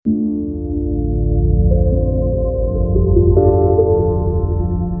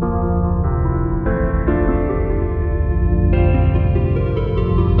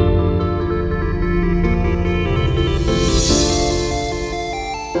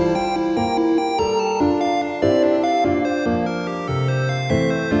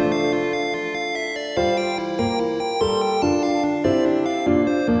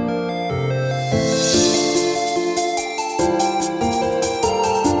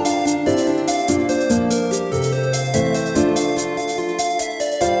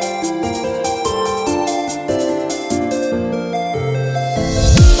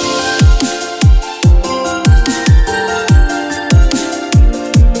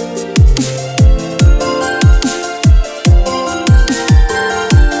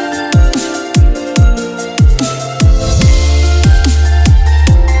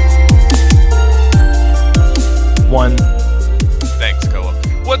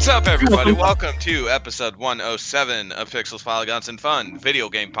Everybody, welcome to episode 107 of Pixels, Polygons, and Fun, video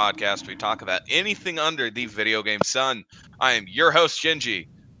game podcast. We talk about anything under the video game sun. I am your host, Genji.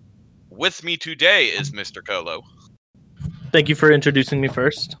 With me today is Mr. Colo. Thank you for introducing me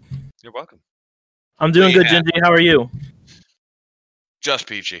first. You're welcome. I'm doing good, Genji. How are you? Just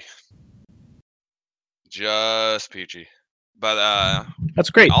peachy. But that's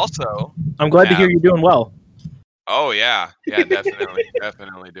great. Also, I'm glad to hear you're doing well. Oh yeah, definitely,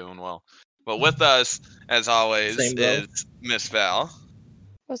 definitely doing well. But with us, as always, is Miss Val.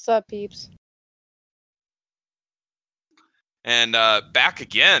 What's up, peeps? And back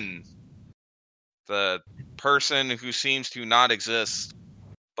again, the person who seems to not exist,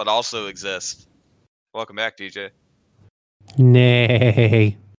 but also exist. Welcome back, DJ.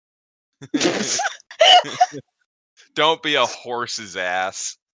 Nay. Don't be a horse's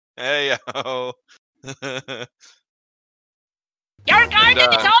ass. Hey yo. Your garden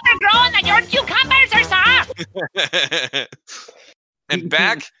is overgrown and your cucumbers are soft! And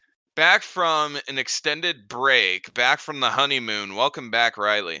back from an extended break, back from the honeymoon, welcome back,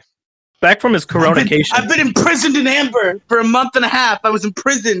 Riley. Back from his coronation. I've been imprisoned in Amber for a month and a half. I was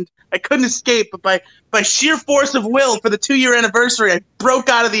imprisoned. I couldn't escape, but by sheer force of will, for the 2-year anniversary, I broke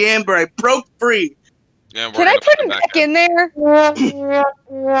out of the Amber. I broke free. Yeah, can I put him back in there?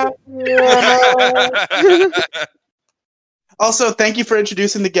 Also, thank you for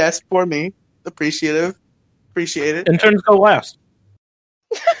introducing the guest for me. Appreciate it. Interns go last.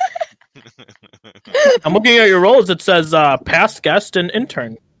 I'm looking at your roles. It says past guest and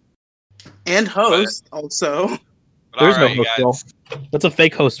intern. And host, also. There's no host role. That's a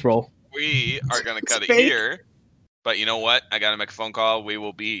fake host role. We are going to cut it here. But you know what? I got to make a phone call. We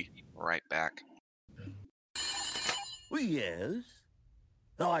will be right back. Yes,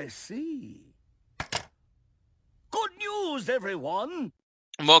 I see. Good news, everyone!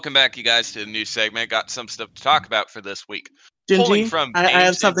 And welcome back, you guys, to the new segment. Got some stuff to talk about for this week. Genji, I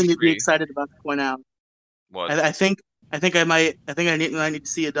have something to be excited about to point out. What? I think I need to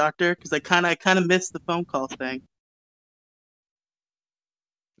see a doctor because I kind of missed the phone call thing.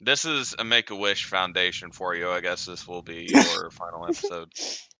 This is a Make-A-Wish Foundation for you. I guess this will be your final episode.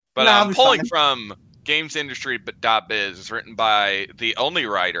 But I'm pulling from GamesIndustry.biz, written by the only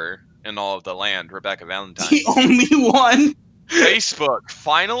writer in all of the land, Rebecca Valentine. The only one. Facebook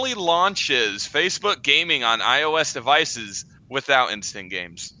finally launches Facebook gaming on iOS devices without instant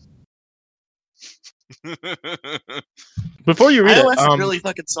games. Before you read iOS it, is really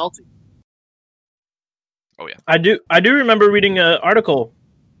fucking salty. Oh yeah, I do remember reading an article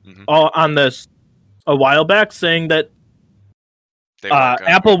on this a while back saying that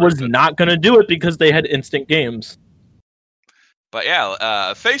Apple was not going to do it because they had instant games. But yeah,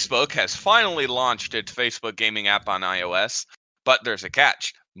 Facebook has finally launched its Facebook gaming app on iOS, but there's a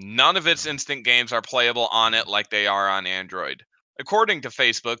catch. None of its instant games are playable on it like they are on Android. According to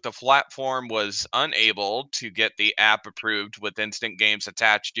Facebook, the platform was unable to get the app approved with instant games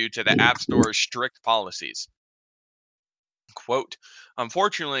attached due to the App Store's strict policies. Quote,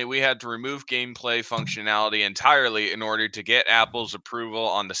 unfortunately, we had to remove gameplay functionality entirely in order to get Apple's approval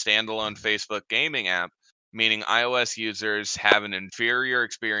on the standalone Facebook gaming app, meaning iOS users have an inferior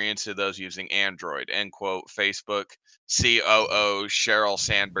experience to those using Android, end quote, Facebook COO Sheryl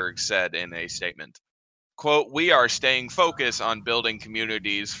Sandberg said in a statement. Quote, we are staying focused on building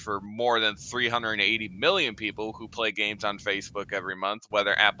communities for more than 380 million people who play games on Facebook every month,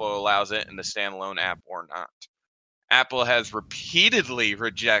 whether Apple allows it in the standalone app or not. Apple has repeatedly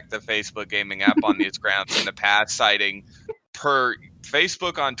rejected the Facebook gaming app on these grounds in the past, citing per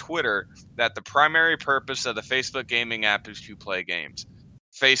Facebook on Twitter that the primary purpose of the Facebook gaming app is to play games.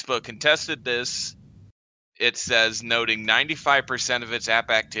 Facebook contested this, it says, noting 95% of its app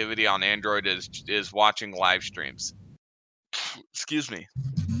activity on Android is watching live streams. Excuse me.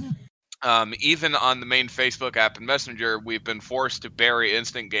 Even on the main Facebook app and Messenger, we've been forced to bury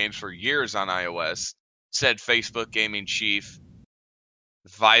instant games for years on iOS, said Facebook gaming chief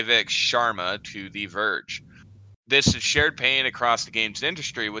Vivek Sharma to The Verge. This is shared pain across the games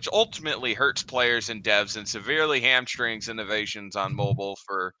industry, which ultimately hurts players and devs and severely hamstrings innovations on mobile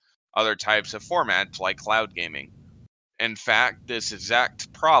for other types of formats like cloud gaming. In fact, this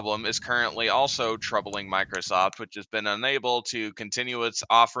exact problem is currently also troubling Microsoft, which has been unable to continue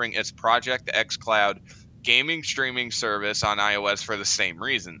offering its Project X Cloud gaming streaming service on iOS for the same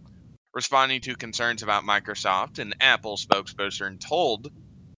reason. Responding to concerns about Microsoft, an Apple spokesperson told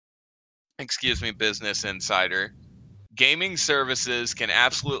Business Insider, gaming services can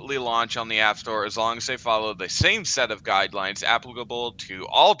absolutely launch on the App Store as long as they follow the same set of guidelines applicable to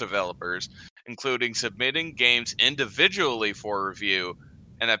all developers, including submitting games individually for review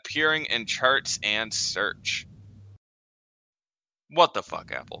and appearing in charts and search. What the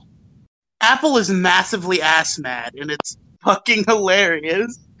fuck, Apple? Apple is massively ass mad, and it's fucking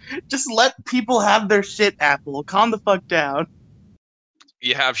hilarious. Just let people have their shit, Apple. Calm the fuck down.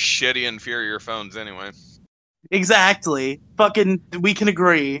 You have shitty, inferior phones anyway. Exactly. Fucking, we can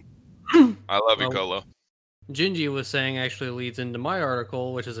agree. I love you, Colo. Gingy was saying actually leads into my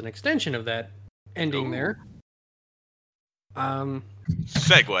article, which is an extension of that ending there.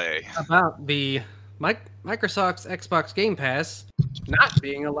 Segue. About the Microsoft's Xbox Game Pass not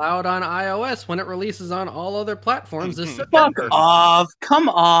being allowed on iOS when it releases on all other platforms this September. Fuck off. Come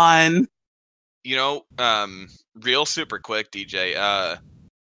on. You know, real super quick, DJ.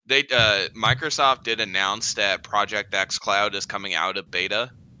 Microsoft did announce that Project X Cloud is coming out of beta,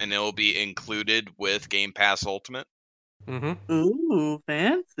 and it will be included with Game Pass Ultimate. Mm-hmm. Ooh,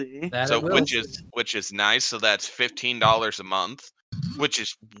 fancy. So which is nice. So that's $15 a month, which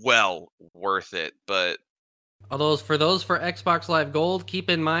is well worth it. But although for Xbox Live Gold, keep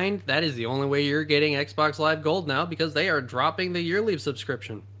in mind that is the only way you're getting Xbox Live Gold now, because they are dropping the yearly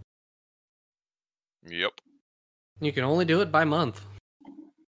subscription. Yep. You can only do it by month.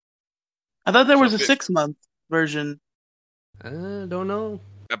 I thought there was a 6-month version. Don't know.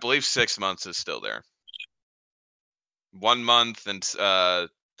 I believe 6 months is still there. 1 month and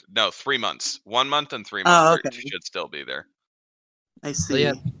 3 months. 1 month and 3 months should still be there. I see. So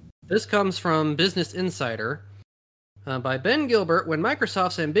yeah, this comes from Business Insider by Ben Gilbert. When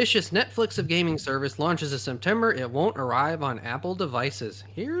Microsoft's ambitious Netflix of gaming service launches in September, it won't arrive on Apple devices.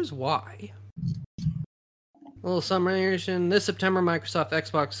 Here's why. A little summation. This September, Microsoft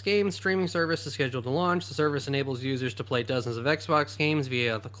Xbox Games streaming service is scheduled to launch. The service enables users to play dozens of Xbox games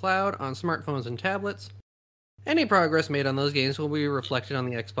via the cloud on smartphones and tablets. Any progress made on those games will be reflected on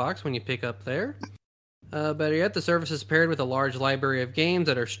the Xbox when you pick up there. Better yet, the service is paired with a large library of games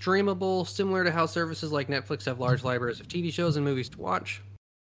that are streamable, similar to how services like Netflix have large libraries of TV shows and movies to watch.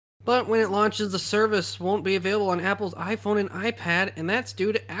 But when it launches, the service won't be available on Apple's iPhone and iPad, and that's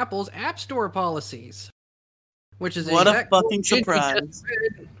due to Apple's App Store policies. Which is what a fucking surprise.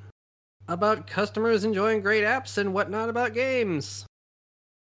 About customers enjoying great apps and whatnot about games.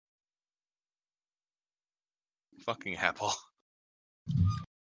 Fucking Apple.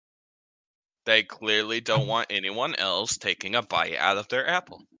 They clearly don't want anyone else taking a bite out of their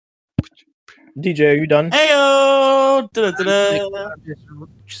apple. DJ, are you done? Heyo!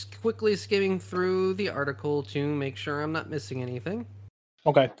 Just quickly skimming through the article to make sure I'm not missing anything.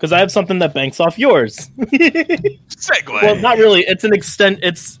 Okay, because I have something that banks off yours. Segue. Well, not really. It's an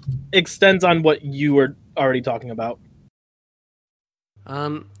extends on what you were already talking about.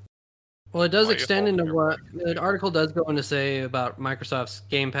 Well, it does extend into what the article does go into say about Microsoft's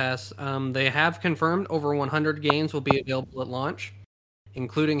Game Pass. They have confirmed over 100 games will be available at launch,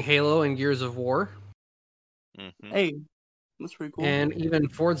 including Halo and Gears of War. Mm-hmm. Hey, that's pretty cool. And even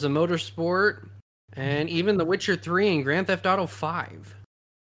Forza Motorsport, and even The Witcher 3 and Grand Theft Auto 5.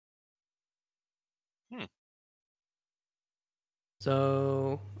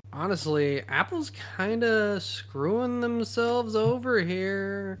 So, honestly, Apple's kind of screwing themselves over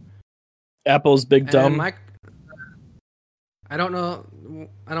here. Apple's big dumb. I don't know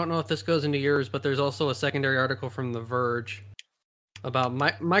if this goes into yours, but there's also a secondary article from The Verge about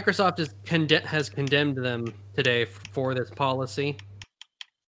Microsoft has condemned them today for this policy.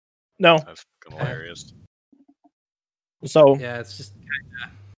 No, that's hilarious. So yeah, it's just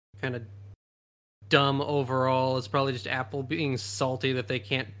kind of dumb overall. It's probably just Apple being salty that they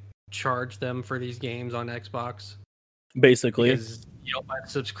can't charge them for these games on Xbox. Basically, because you don't buy the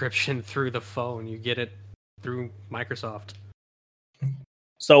subscription through the phone; you get it through Microsoft.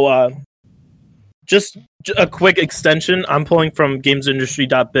 So, just a quick extension. I'm pulling from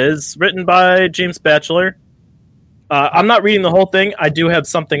GamesIndustry.biz, written by James Batchelor. I'm not reading the whole thing. I do have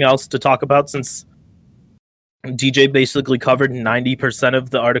something else to talk about since DJ basically covered 90% of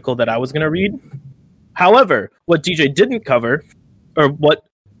the article that I was going to read. However, what DJ didn't cover or what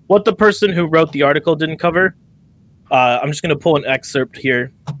the person who wrote the article didn't cover. I'm just going to pull an excerpt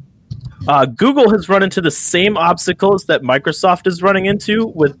here. Google has run into the same obstacles that Microsoft is running into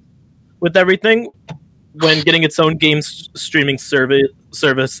with everything when getting its own game streaming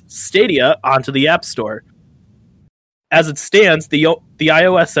service Stadia onto the App Store. As it stands, the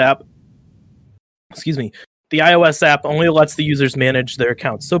iOS app, the iOS app only lets the users manage their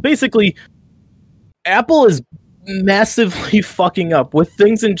accounts. So basically, Apple is massively fucking up with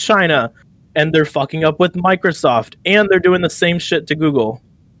things in China, and they're fucking up with Microsoft, and they're doing the same shit to Google.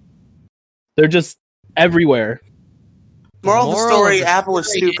 They're just everywhere. Moral of the story, Apple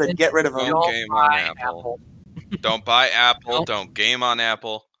is stupid. Get rid of them. Don't game on Apple. Don't buy Apple. Don't game on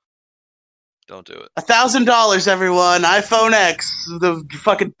Apple. Don't do it. $1,000, everyone. iPhone X. The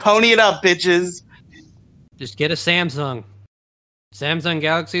fucking pony it up, bitches. Just get a Samsung. Samsung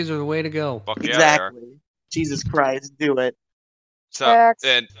Galaxies are the way to go. Fuck yeah, Exactly. Jesus Christ, do it. So, Facts.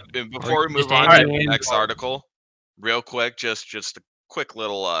 and before we move Just on to Android. the next article, real quick, just a quick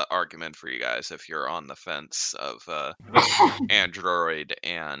little argument for you guys if you're on the fence of Android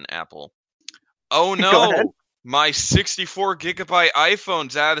and Apple. Oh Go ahead. no, my 64 gigabyte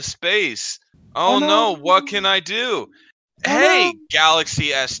iPhone's out of space. Oh, Oh, no, no. what can I do? Oh, Hey, no. Galaxy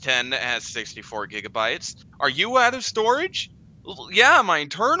S10 that has 64 gigabytes. Are you out of storage? Yeah, my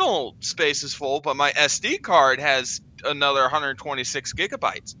internal space is full, but my SD card has another 126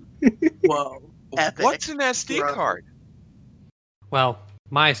 gigabytes. Whoa. Epic. What's an SD Bro. card? Well,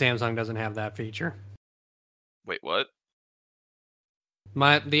 my Samsung doesn't have that feature. Wait, what?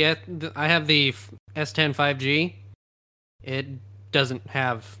 I have the S10 5G. It doesn't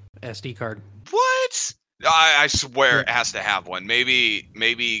have SD card. What? I swear it has to have one. Maybe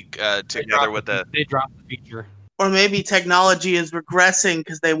together with the. They dropped the feature. Or maybe technology is regressing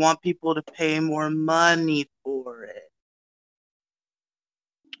because they want people to pay more money for it.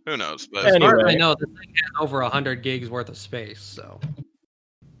 Who knows? But Anyway. As far as I know, the thing has over 100 gigs worth of space. So,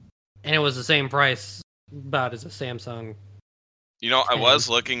 and it was the same price about as a Samsung. you know, I 10. was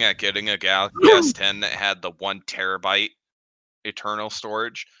looking at getting a Galaxy S10 that had the 1 terabyte internal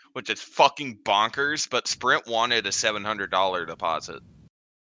storage, which is fucking bonkers. But Sprint wanted a $700 deposit.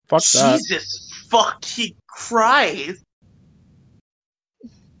 Fuck that. Jesus fucking Christ.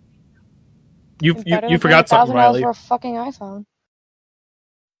 You Better you than forgot something, $1,000 Riley. for a fucking iPhone.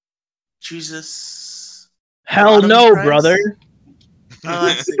 Jesus. Hell Bottom no, price? brother. Oh,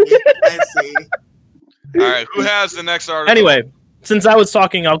 I see. I see. All right, who has the next article? Anyway, since I was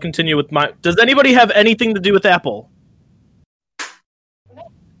talking, I'll continue with my. Does anybody have anything to do with Apple?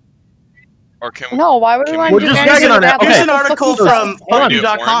 or can we? No, why would we Can want we- to We're do just anything gagging on with that. Apple? Okay. Here's an What the article fuck is from Hold on.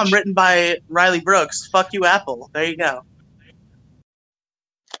 fuckyou.com Orange. written by Riley Brooks. Fuck you, Apple. There you go.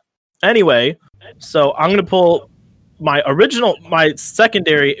 Anyway, so I'm gonna pull my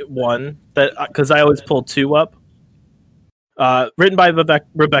secondary one that because I always pull two up. Written by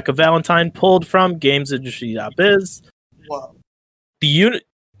Rebecca Valentine, pulled from GamesIndustry.biz. Whoa. The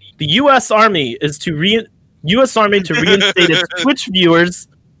U.S. Army is to reinstate its Twitch viewers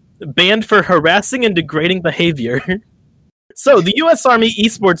banned for harassing and degrading behavior. So the U.S. Army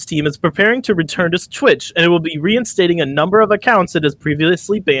esports team is preparing to return to Twitch, and it will be reinstating a number of accounts it has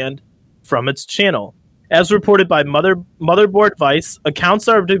previously banned from its channel. As reported by Motherboard Vice, accounts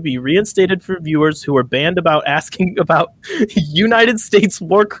are to be reinstated for viewers who were banned about asking about United States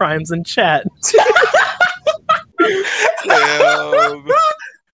war crimes in chat. Damn.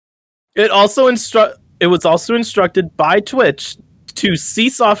 It was also instructed by Twitch to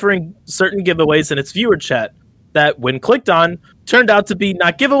cease offering certain giveaways in its viewer chat that, when clicked on, turned out to be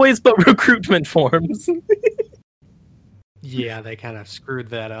not giveaways but recruitment forms. Yeah, they kind of screwed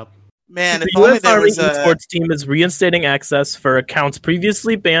that up. Man, The if only U.S. there Army was a... esports team is reinstating access for accounts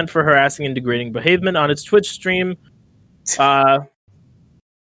previously banned for harassing and degrading behavior on its Twitch stream.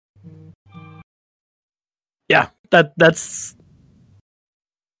 Yeah, that's.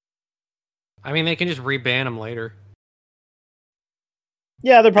 I mean, they can just reban them later.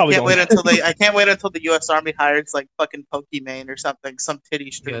 Yeah, they're probably I can't going. wait until the U.S. Army hires like fucking Pokimane or something, some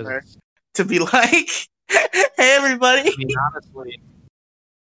titty streamer, Because, to be like, "Hey, everybody." I mean, honestly,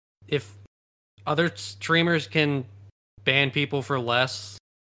 if other streamers can ban people for less,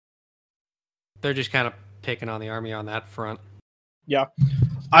 they're just kind of picking on the army on that front.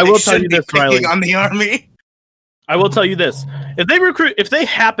 I will They tell should you be this, picking Riley. on the army. I will tell you this: if they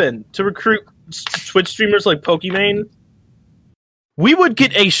happen to recruit Twitch streamers like Pokimane, we would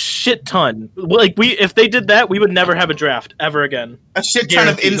get a shit ton. Like if they did that, we would never have a draft ever again. A shit ton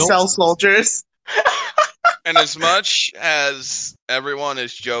of Guaranteed. incel soldiers. And as much as everyone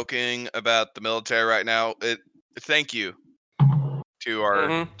is joking about the military right now, thank you. to our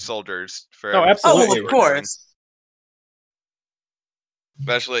Mhm. soldiers. For Oh, everything absolutely. Oh, they of were doing. course.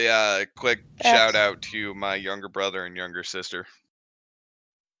 Especially quick Yes. shout out to my younger brother and younger sister.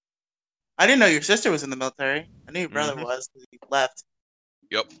 I didn't know your sister was in the military. I knew your brother Mhm. was. He left.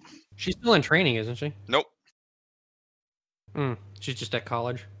 Yep. She's still in training, isn't she? Nope. She's just at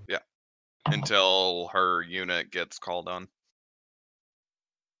college. Until her unit gets called on.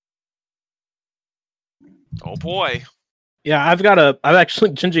 Oh boy. Yeah, I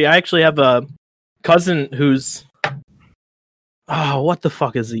actually have a cousin who's what the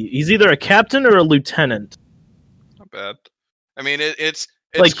fuck is he? He's either a captain or a lieutenant. Not bad. I mean, it's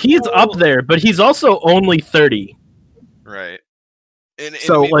Like he's cool. up there, but he's also only 30. Right. And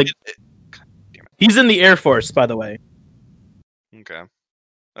So, I mean, like- He's in the Air Force, by the way. okay.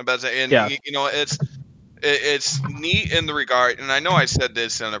 I'm about to say, and Yeah. you know, it's neat in the regard, and I know I said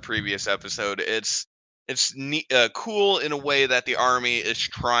this in a previous episode. It's neat, cool in a way that the Army is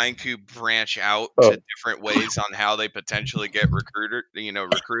trying to branch out to different ways on how they potentially get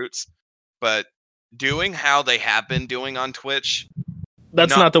recruits. But doing how they have been doing on Twitch,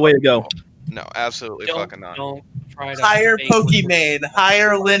 That's No. not the way to go. no, absolutely fucking not. Don't try to Hire fake- Pokimane,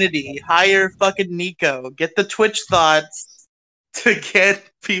 hire Linity, hire fucking Nico. Get the Twitch thoughts to get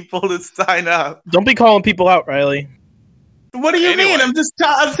people to sign up. Don't be calling people out, Riley. What do you Anyway. mean? I'm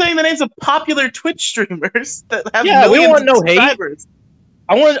saying the names of popular Twitch streamers that have Yeah, we millions want of no hate. subscribers.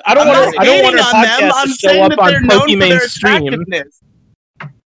 I don't I'm want not I don't want hating our on them. podcast I'm to show saying up that on they're known for their Pokemon's stream. attractiveness.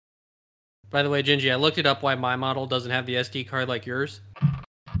 By the way, Gingy, I looked it up why my model doesn't have the SD card like yours.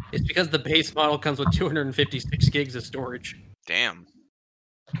 It's because the base model comes with 256 gigs of storage. Damn.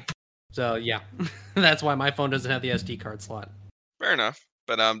 So yeah, that's why my phone doesn't have the SD card slot. Fair enough.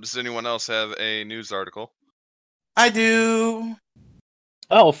 But does anyone else have a news article? I do.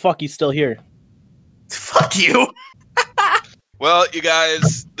 Oh fuck, he's still here. Fuck you. Well, you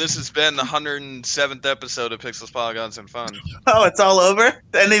guys, this has been the 107th episode of Pixels, Polygons, and Fun. Oh, it's all over?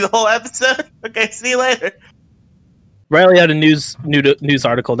 Ending the whole episode? Okay, see you later. Riley had a news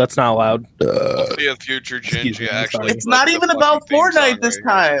article. That's not allowed. See a future Excuse me, Gingy I'm actually. sorry. It's not put the even fucking about theme song Fortnite this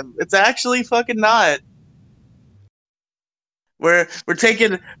right here. time. It's actually fucking not. We're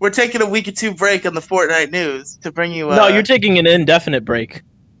taking a week or two break on the Fortnite news to bring you. No, you're taking an indefinite break.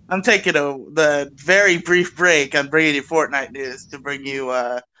 I'm taking the very brief break on bringing you Fortnite news to bring you.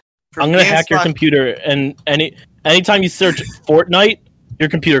 From I'm gonna hack your GameSpot- computer, and anytime you search Fortnite, your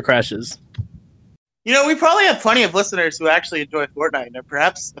computer crashes. You know, we probably have plenty of listeners who actually enjoy Fortnite and are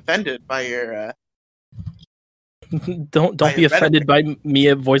perhaps offended by your. Don't By be your offended by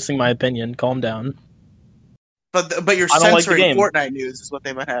me voicing my opinion. Calm down. But you're I don't like the censoring game. Fortnite news is what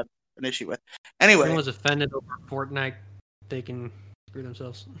they might have an issue with. If anyone Anyway, was offended over Fortnite, they can screw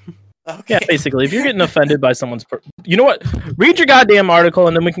themselves. okay. Yeah, basically, if you're getting offended by someone's, you know what? Read your goddamn article,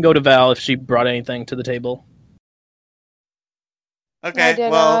 and then we can go to Val if she brought anything to the table. I Okay,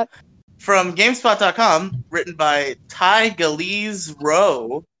 did well, not. from GameSpot.com, written by Ty Galees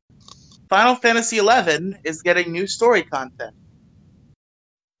Rowe, Final Fantasy XI is getting new story content.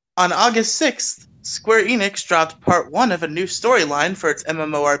 On August 6th, Square Enix dropped Part 1 of a new storyline for its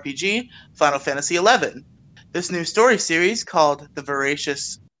MMORPG, Final Fantasy XI. This new story series, called The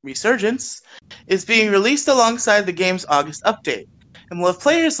Voracious Resurgence, is being released alongside the game's August update, and will have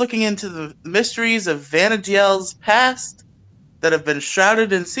players looking into the mysteries of Vanadiel's past that have been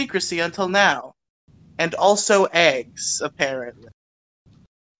shrouded in secrecy until now. And also eggs, apparently.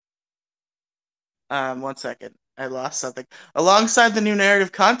 1 second. I lost something. Alongside the new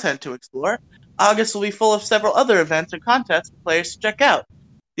narrative content to explore, August will be full of several other events and contests for players to check out.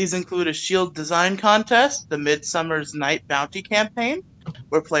 These include a shield design contest, the Midsummer's Night Bounty campaign,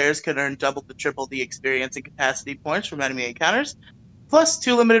 where players can earn double to triple the experience and capacity points from enemy encounters, plus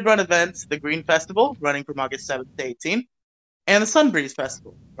 2 limited run events, the Green Festival, running from August 7th to 18th, and the Sunbreeze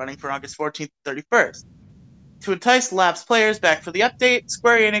Festival, running from August 14th to 31st. To entice lapsed players back for the update,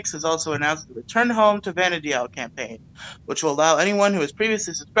 Square Enix has also announced the Return Home to Vanadiel campaign, which will allow anyone who has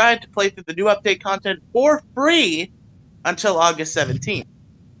previously subscribed to play through the new update content for free until August 17th.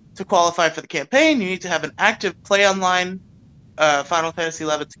 To qualify for the campaign, you need to have an active Play Online Final Fantasy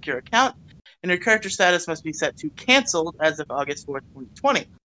XI secure account, and your character status must be set to Cancelled as of August 4th, 2020.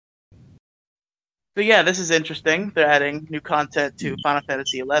 So yeah, this is interesting. They're adding new content to Final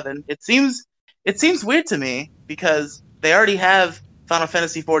Fantasy XI. It seems weird to me because they already have Final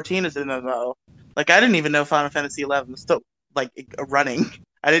Fantasy XIV as an MMO. Like, I didn't even know Final Fantasy XI was still running.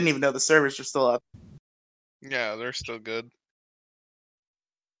 I didn't even know the servers were still up. Yeah, they're still good.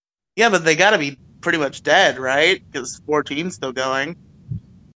 Yeah, but they gotta be pretty much dead, right? Because 14's still going.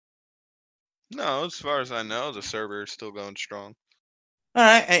 No, as far as I know, the server is still going strong. All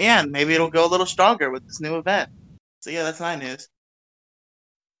right, and yeah, maybe it'll go a little stronger with this new event. So yeah, that's 9 news.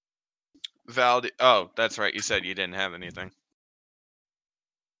 Valdi. Oh, that's right. You said you didn't have anything.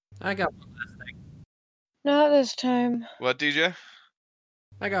 I got one last thing. Not this time. What, DJ?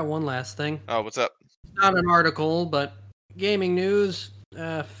 I got one last thing. Oh, what's up? It's not an article, but gaming news.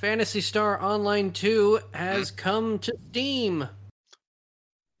 Phantasy Star Online 2 has come to Steam.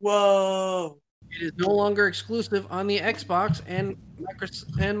 Whoa! It is no longer exclusive on the Xbox and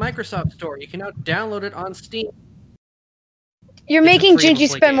Microsoft Store. You can now download it on Steam. You're It's a making free-to-play Gingy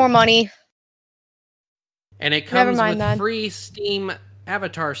spend game. more money. And it Never comes mind with then. free Steam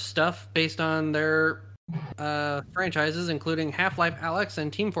Avatar stuff based on their franchises, including Half-Life Alyx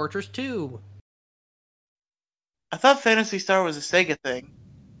and Team Fortress 2. I thought Phantasy Star was a Sega thing.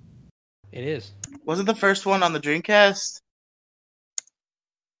 It is. Wasn't the first one on the Dreamcast?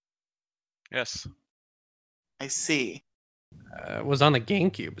 Yes. I see. It was on the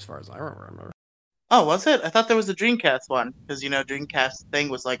GameCube, as far as I remember. Oh, was it? I thought there was a Dreamcast one because Dreamcast thing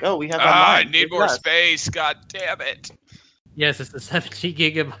was like, oh, we have I online. need Give more us. space. God damn it. Yes, it's a 70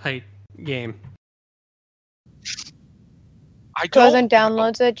 gigabyte game. I Goes don't. and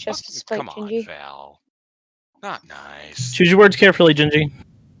downloads it just to spite Come on, Gingy. Val. Not nice. Choose your words carefully, Gingy.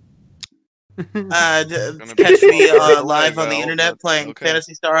 Gonna Catch be me so live on the Val, internet but playing okay.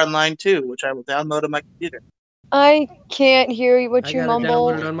 Phantasy Star Online 2, which I will download on my computer. I can't hear what I you got it downloaded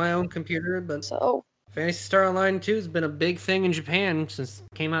mumble. on my own computer, but So Phantasy Star Online 2 has been a big thing in Japan since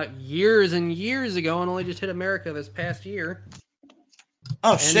it came out years and years ago and only just hit America this past year.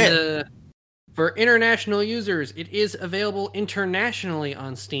 Oh, shit. And for international users, it is available internationally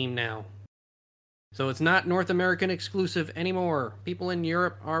on Steam now. So it's not North American exclusive anymore. People in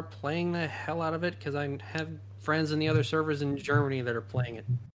Europe are playing the hell out of it because I have friends in the other servers in Germany that are playing it.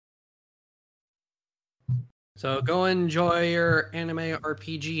 So go enjoy your anime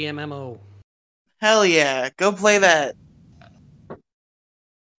RPG MMO. Hell yeah. Go play that.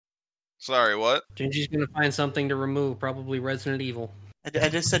 Sorry, what? Gingy's gonna find something to remove, probably Resident Evil. I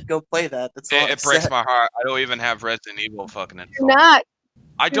just said go play that. That's all I It breaks said. my heart. I don't even have Resident Evil fucking do installed. not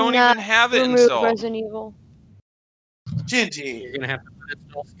I don't not even have it remove installed. Resident Evil. Gingy. You're gonna have to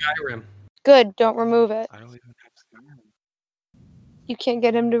install Skyrim. Good, don't remove it. I don't even have Skyrim. You can't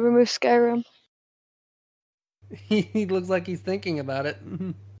get him to remove Skyrim. He looks like he's thinking about it.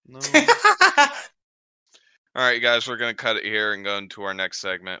 No. All right, guys, we're going to cut it here and go into our next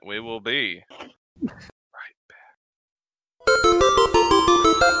segment. We will be right back.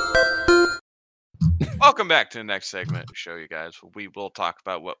 Welcome back to the next segment to show you guys. We will talk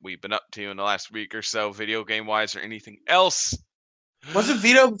about what we've been up to in the last week or so, video game-wise or anything else. Wasn't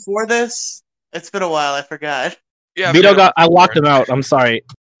Vito before this? It's been a while. I forgot. Yeah, Vito got. I locked him out. I'm sorry.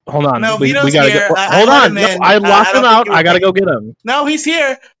 Hold on. No, we Vito's gotta here. get. I Hold let on. him No, in. I locked I don't him out. think he was I gotta go get him. No, he's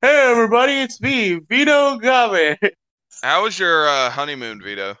here. Hey, everybody, it's me, Vito Gabe. How was your honeymoon,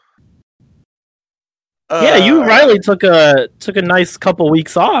 Vito? Yeah, you and Riley took a nice couple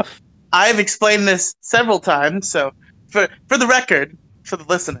weeks off. I've explained this several times, so for the record, for the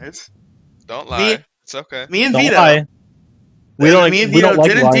listeners, Don't lie. It's okay. me and Don't Vito, lie. We don't. me and We don't Vito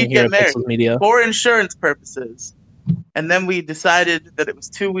like did lying indeed here get at married Pixels Media. for insurance purposes, and then we decided that it was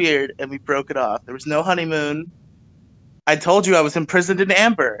too weird, and we broke it off. There was no honeymoon. I told you I was imprisoned in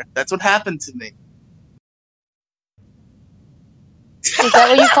amber. That's what happened to me. Is that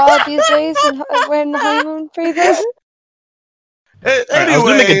what you call it these days when honeymoon phases? Anyway, I was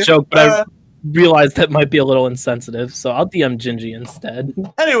gonna make a joke, but I realized that might be a little insensitive, so I'll DM Gingy instead.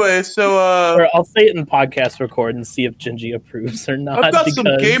 anyway, so Or I'll say it in podcast record and see if Gingy approves or not. I've got some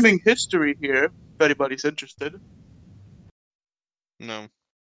because- gaming history here, if anybody's interested. No.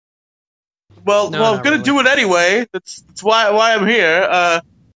 Well, No, I'm not gonna really. do it anyway. That's why I'm here.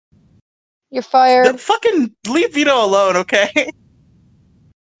 You're fired. Fucking leave Vito alone, okay?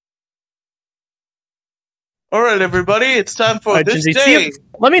 All right, everybody, it's time for Alright, this Gingy, see day.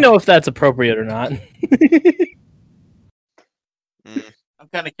 let me know if that's appropriate or not. I'm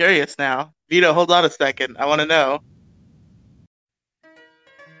kind of curious now. Vito, hold on a second. I want to know.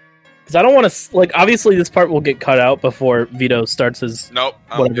 Because I don't want to, like, obviously this part will get cut out before Vito starts his Nope.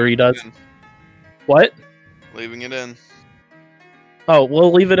 I'm whatever he does. leaving it What? in. Leaving it in. Oh,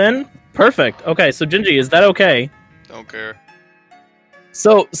 we'll leave it in? Perfect. Okay, so Gingy, is that okay? Don't care.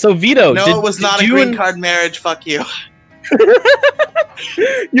 So Vito, No, it was not a you green and- card marriage. Fuck you.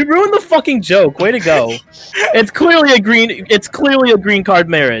 You ruined the fucking joke. Way to go. It's clearly a green card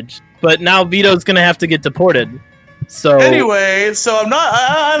marriage. But now Vito's gonna have to get deported. So Anyway, so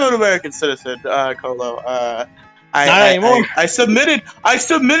I'm an American citizen, Colo. Not anymore. I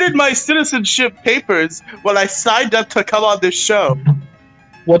submitted my citizenship papers when I signed up to come on this show.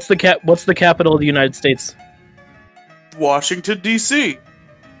 What's the capital of the United States? Washington, D.C.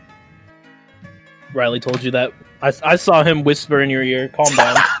 Riley told you that. I saw him whisper in your ear. Calm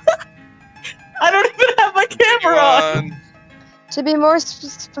down. I don't even have my camera on. To be more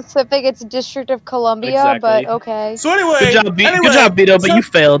specific, it's District of Columbia, Exactly. but okay. So anyway, Good job, Vito, but you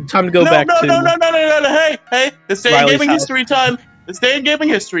failed. Time to go back to... No. Hey, this day in Riley's gaming house. history time. This day in gaming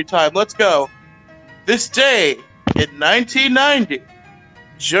history time. Let's go. This day in 1990,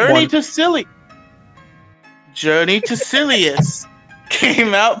 Journey to Silius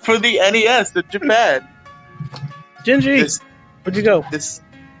came out for the NES in Japan. Gingy, where'd you go? This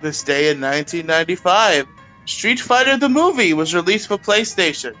day in 1995, Street Fighter the movie was released for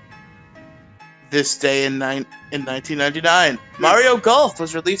PlayStation. This day in 1999, Mario Golf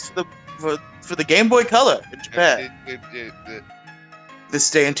was released for the Game Boy Color in Japan. This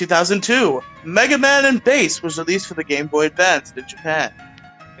day in 2002, Mega Man and Bass was released for the Game Boy Advance in Japan.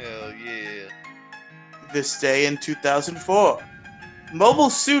 Hell yeah. This day in 2004, Mobile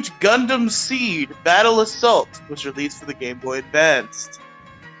Suit Gundam Seed Battle Assault was released for the Game Boy Advance.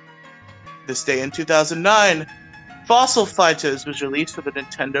 This day in 2009, Fossil Fighters was released for the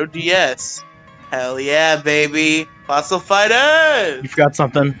Nintendo DS. Hell yeah, baby! Fossil Fighters! You forgot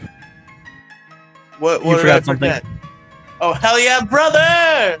something. What You did I forgot something. forget? Oh, hell yeah,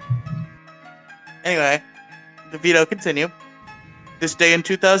 brother! Anyway, the Vito continue. This day in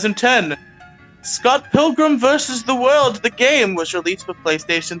 2010, Scott Pilgrim vs. the World, the game, was released for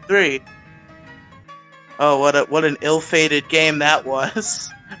PlayStation 3. Oh, what an ill-fated game that was.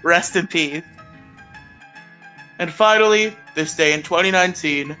 Rest in peace. And finally, this day in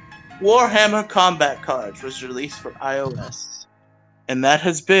 2019, Warhammer Combat Cards was released for iOS. And that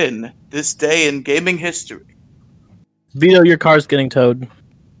has been this day in gaming history. Vito, your car's getting towed.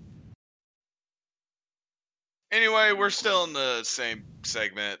 Anyway, we're still in the same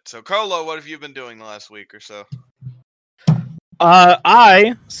segment. So, Colo, what have you been doing the last week or so?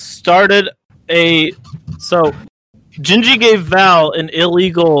 I started So, Gingy gave Val an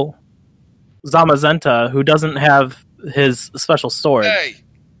illegal Zamazenta who doesn't have his special sword. Hey!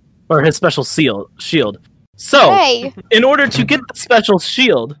 Or his special shield. So, Hey! in order to get the special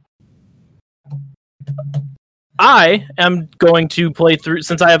shield, I am going to play through,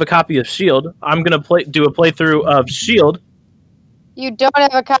 since I have a copy of Shield, I'm going to do a playthrough of Shield. You don't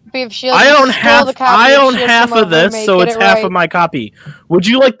have a copy of Shield. I You own stole half. the copy I of own Shield half from our of this, roommate. so Get it's it half right. of my copy. Would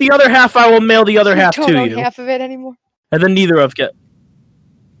you like the other half? I will mail the other half don't to own you, half of it anymore. and then neither of get.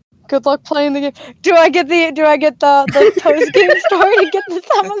 Good luck playing the game. Do I get the post game story to get the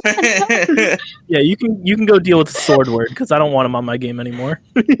Zamazenta? Yeah, you can go deal with the sword word because I don't want him on my game anymore.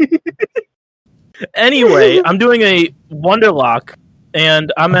 Anyway, I'm doing a Wonderlock,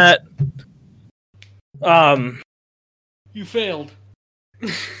 and I'm at You failed.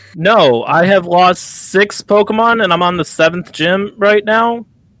 No, I have lost 6 Pokemon, and I'm on the 7th gym right now.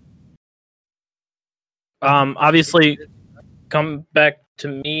 Obviously, come back to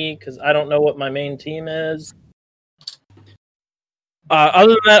me, because I don't know what my main team is. Other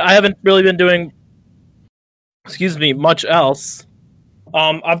than that, I haven't really been doing, much else.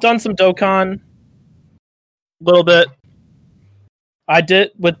 I've done some Dokkan, a little bit. I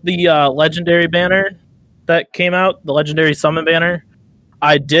did with the Legendary banner that came out, the Legendary Summon banner.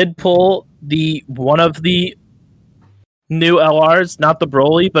 I did pull one of the new LRs, not the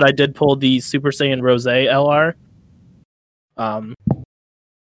Broly, but I did pull the Super Saiyan Rose LR.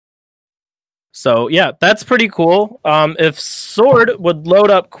 So yeah, that's pretty cool. If Sword would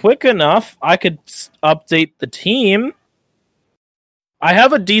load up quick enough, I could update the team. I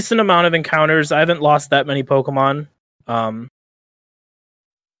have a decent amount of encounters. I haven't lost that many Pokemon.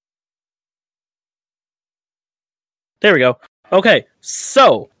 There we go. Okay,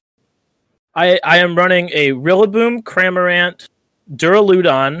 so I am running a Rillaboom, Cramorant,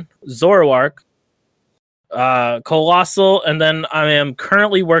 Duraludon, Zoroark, Colossal, and then I am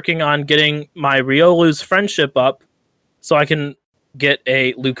currently working on getting my Riolu's friendship up so I can get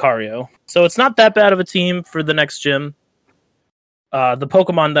a Lucario. So it's not that bad of a team for the next gym. The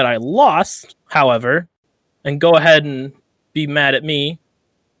Pokemon that I lost, however, and go ahead and be mad at me.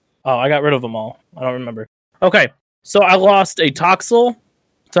 Oh, I got rid of them all. I don't remember. Okay, so I lost a Toxel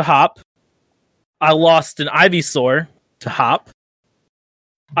to Hop. I lost an Ivysaur to Hop.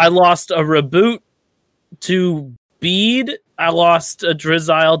 I lost a Reboot to Bead. I lost a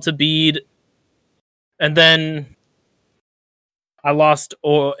Drizzile to Bead. And then I lost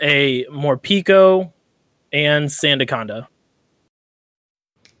a Morpeko and Sandaconda.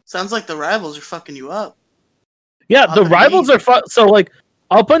 Sounds like the rivals are fucking you up. Yeah, the rivals are fun. So, like,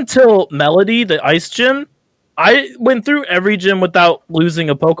 up until Melody, the Ice Gym, I went through every gym without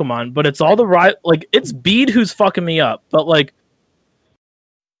losing a Pokemon, but it's all the like it's Bede who's fucking me up. But like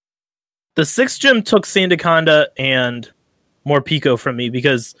the 6th gym took Sandaconda and Morpeko from me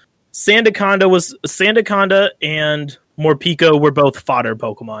because Sandaconda and Morpeko were both fodder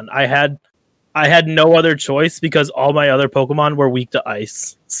Pokemon. I had no other choice because all my other Pokemon were weak to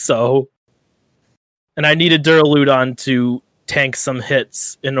ice. So, and I needed Duraludon to tank some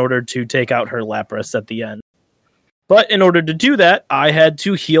hits in order to take out her Lapras at the end. But in order to do that, I had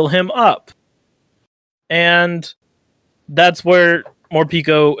to heal him up. And that's where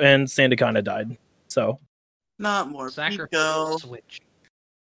Morpeko and Sandaconda died. So, Not more Sacrificial Pico. switch.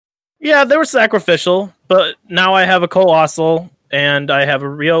 yeah, they were sacrificial, but now I have a Colossal and I have a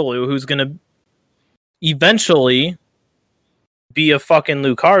Riolu who's going to eventually be a fucking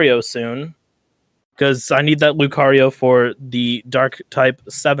Lucario soon. Because I need that Lucario for the Dark type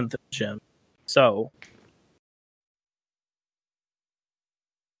 7th gym. So,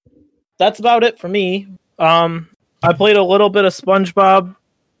 that's about it for me. I played a little bit of SpongeBob.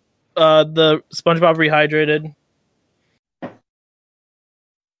 The SpongeBob Rehydrated.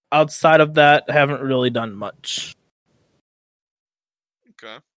 Outside of that, I haven't really done much.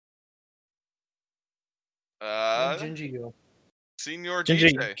 Okay. Where'd Gingy go? Senior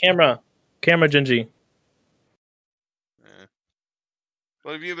Gingy, DJ. camera, Gingy. Yeah.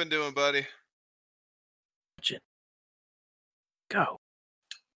 What have you been doing, buddy? Go.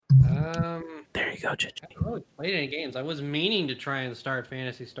 There you go, Gingy. I haven't really played any games. I was meaning to try and start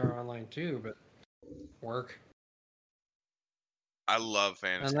Phantasy Star Online too, but work. I love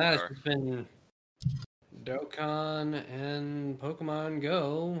Fantasy And that Star. has been Dokkan and Pokemon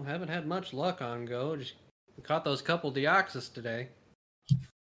Go. Haven't had much luck on Go. Just caught those couple Deoxys today.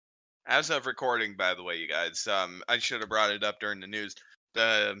 As of recording, by the way, you guys, I should have brought it up during the news.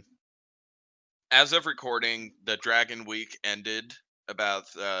 As of recording, the Dragon Week ended about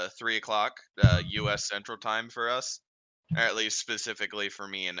 3 o'clock U.S. Central Time for us, or at least specifically for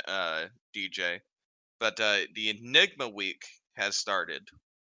me and DJ. But the Enigma Week has started.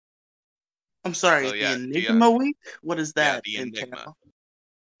 I'm sorry, So, yeah, the Enigma Week? What is Yeah, that? the entail? Enigma.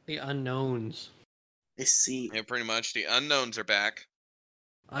 The unknowns. I see. Yeah, pretty much. The unknowns are back.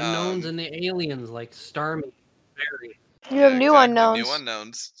 Unknowns and the aliens like Starmie, Fairy. You have new exactly, unknowns. New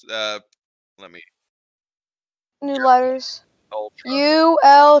unknowns. Let me. New letters. Ultra.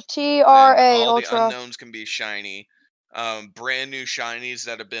 ULTRA. And all Ultra. the unknowns can be shiny. Brand new shinies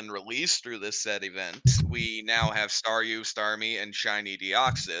that have been released through this set event. We now have Staryu, Starmie, and Shiny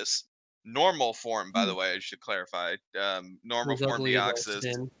Deoxys. Normal form, by the way, I should clarify. Normal Those form ugly little Deoxys,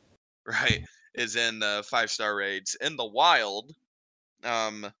 sin. right, is in the 5-star raids. In the wild,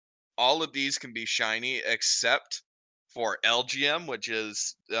 all of these can be shiny except for LGM, which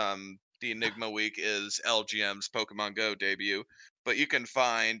is the Enigma Week is LGM's Pokemon Go debut. But you can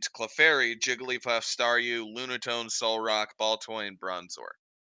find Clefairy, Jigglypuff, Staryu, Lunatone, Solrock, Baltoy, and Bronzor.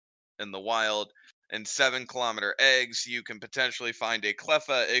 In the wild, in 7-kilometer eggs, you can potentially find a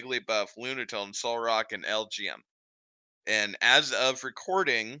Cleffa, Igglybuff, Lunatone, Solrock, and LGM. And as of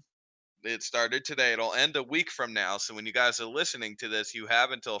recording, it started today. It'll end a week from now. So when you guys are listening to this, you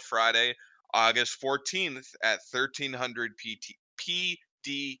have until Friday, August 14th at 1300 PDT.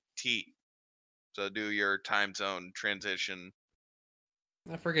 So do your time zone transition.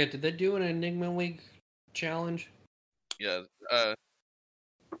 I forget, did they do an Enigma Week challenge? Yeah.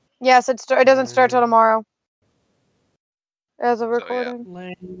 Yes, it doesn't start till tomorrow. As of So, yeah. recording.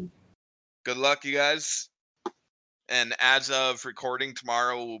 Lame. Good luck, you guys. And as of recording,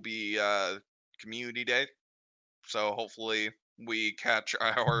 tomorrow will be Community Day. So hopefully we catch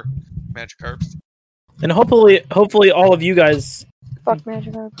our Magikarps. And hopefully all of you guys Fuck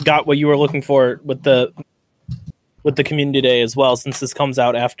Magikarp. got what you were looking for with the Community Day as well, since this comes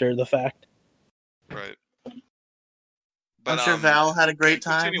out after the fact. Right. I'm sure Val had a great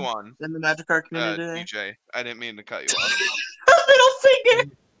time Continue on, in the Magikarp community. DJ. I didn't mean to cut you off. Middle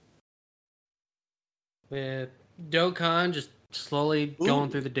finger! With Dokkan just slowly going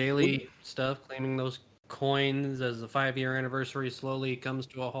through the daily stuff, claiming those coins as the 5-year anniversary slowly comes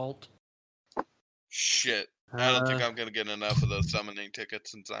to a halt. Shit. I don't think I'm going to get enough of those summoning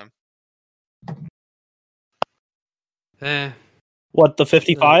tickets in time. What, the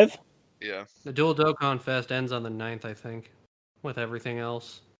 55? Yeah. The Dual Dokkan Fest ends on the 9th, I think, with everything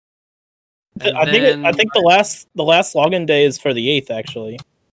else. I think the last login day is for the 8th, actually.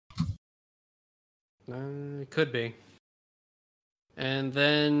 It could be. And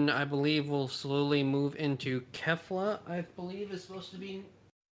then I believe we'll slowly move into Kefla, I believe is supposed to be.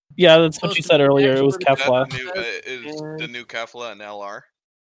 Yeah, that's what you said earlier. It was Is that Kefla. is the new Kefla and LR?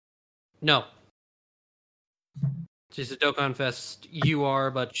 No. She's a Dokkan Fest UR,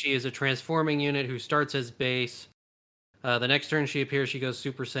 but she is a transforming unit who starts as base. The next turn she appears, she goes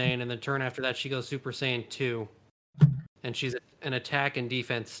Super Saiyan, and the turn after that she goes Super Saiyan 2. And she's an attack and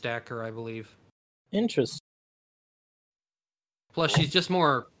defense stacker, I believe. Interesting. Plus, she's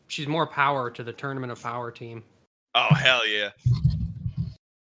more power to the Tournament of Power team. Oh, hell yeah.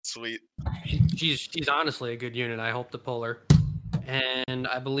 Sweet. She's honestly a good unit. I hope to pull her. And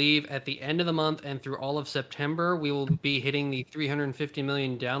I believe at the end of the month and through all of September, we will be hitting the 350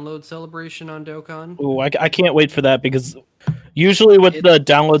 million download celebration on Dokkan. Ooh, I can't wait for that because usually with the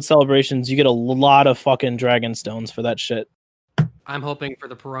download celebrations, you get a lot of fucking Dragon Stones for that shit. I'm hoping for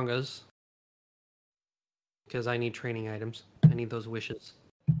the Purungas. Because I need training items. I need those wishes.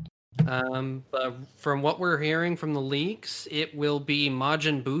 But from what we're hearing from the leaks, it will be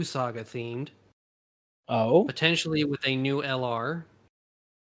Majin Buu Saga themed. Oh. Potentially with a new LR.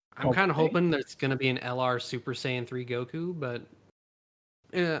 I'm kind of hoping there's going to be an LR Super Saiyan 3 Goku, but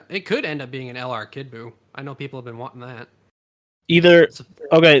it could end up being an LR Kid Buu. I know people have been wanting that.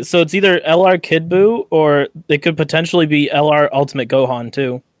 Okay, so it's either LR Kid Buu or it could potentially be LR Ultimate Gohan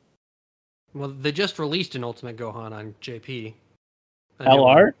too. Well, they just released an Ultimate Gohan on JP.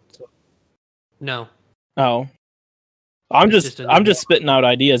 LR? No. Oh. I'm just spitting out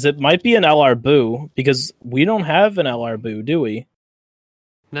ideas. It might be an LR Buu because we don't have an LR Buu, do we?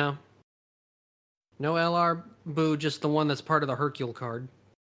 No. No LR Buu, just the one that's part of the Hercule card.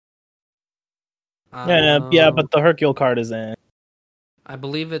 Yeah, but the Hercule card is in. I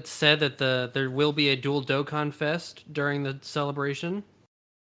believe it said that there will be a dual Dokkan Fest during the celebration.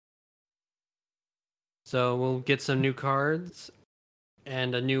 So we'll get some new cards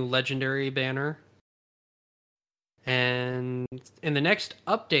and a new legendary banner. And in the next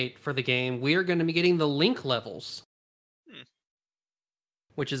update for the game, we are going to be getting the link levels.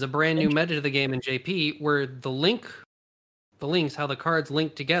 Which is a brand new meta to the game in JP, where the links, how the cards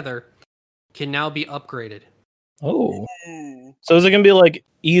link together, can now be upgraded. Oh. So is it going to be like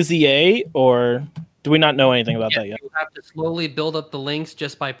Easy A, or do we not know anything about that yet? You have to slowly build up the links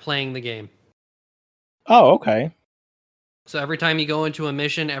just by playing the game. Oh, okay. So every time you go into a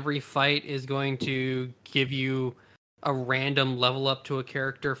mission, every fight is going to give you a random level up to a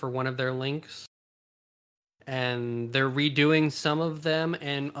character for one of their links. And they're redoing some of them,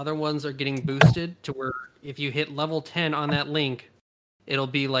 and other ones are getting boosted to where if you hit level 10 on that link, it'll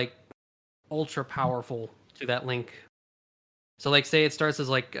be like ultra powerful to that link. So like say it starts as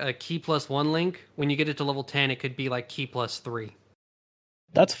like a key +1 link, when you get it to level 10, it could be like key +3.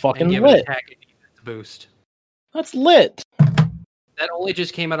 That's fucking and give lit. It attack and defense boost. That's lit. That only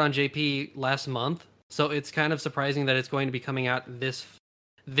just came out on JP last month, so it's kind of surprising that it's going to be coming out this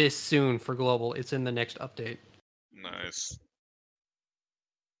soon for global. It's in the next update. Nice.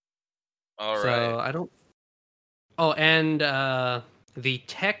 All right. So I don't. Oh, and the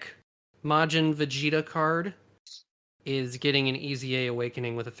Tech Majin Vegeta card is getting an Easy A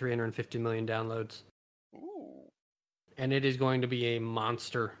Awakening with a 350 million downloads. Ooh. And it is going to be a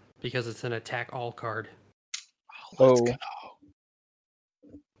monster because it's an attack all card. Let's go.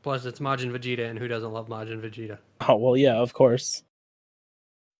 Plus, it's Majin Vegeta, and who doesn't love Majin Vegeta? Oh, well, yeah, of course.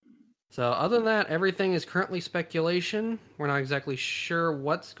 So other than that, everything is currently speculation. We're not exactly sure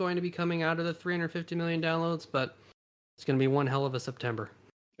what's going to be coming out of the 350 million downloads, but it's going to be one hell of a September.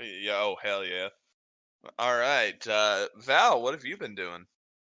 Yeah, oh, hell yeah. All right. Val, what have you been doing?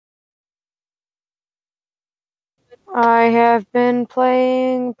 I have been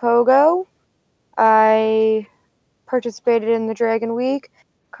playing Pogo. I participated in the Dragon Week.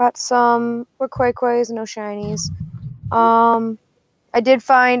 Caught some Quaquays, no shinies. I did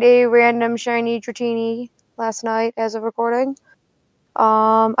find a random shiny Dratini last night as of recording.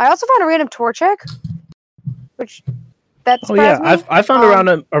 I also found a random Torchic, which that surprised me. I found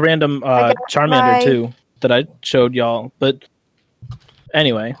a random Charmander too that I showed y'all. But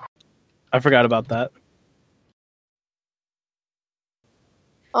anyway, I forgot about that.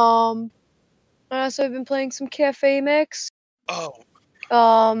 I also have been playing some Cafe Mix. Oh.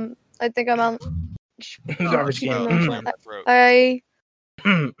 I think I'm on Garbage can.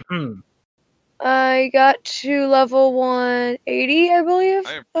 I got to level 180, I believe.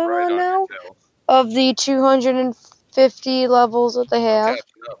 I am I'm right on on now. your tail. Of the 250 levels that they I'm have.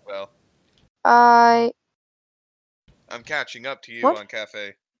 catching up, Val. I'm catching up to you What? on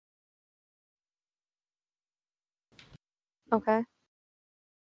Cafe. Okay.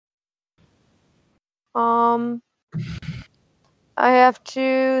 I have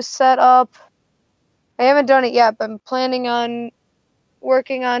to set up. I haven't done it yet, but I'm planning on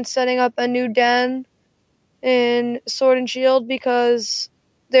working on setting up a new den in Sword and Shield because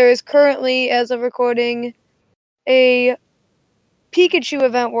there is currently, as of recording, a Pikachu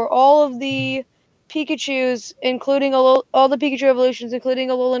event where all of the Pikachus, including all the Pikachu evolutions, including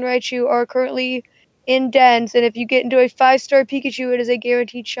Alolan Raichu, are currently in dens. And if you get into a 5-star Pikachu, it is a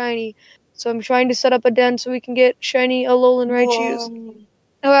guaranteed shiny. So I'm trying to set up a den so we can get shiny Alolan Raichus. Whoa.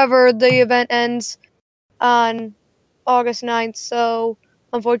 However, the event ends on August 9th, so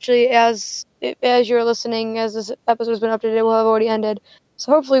unfortunately, as you're listening, as this episode's been updated, it will have already ended.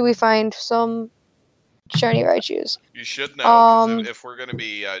 So hopefully we find some shiny Raichus. You should know, because Um, if we're going to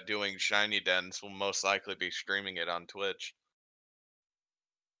be doing Shiny Dens, we'll most likely be streaming it on Twitch.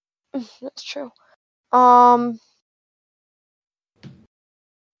 That's true.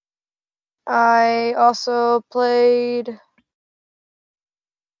 I also played...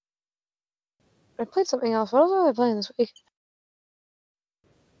 I played something else. What else was I playing this week?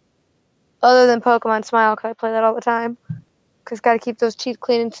 Other than Pokemon Smile, because I play that all the time. Because gotta keep those teeth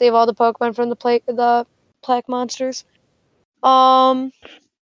clean and save all the Pokemon from the plaque monsters.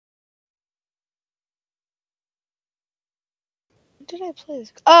 What did I play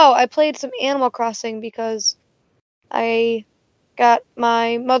this? Oh, I played some Animal Crossing because I got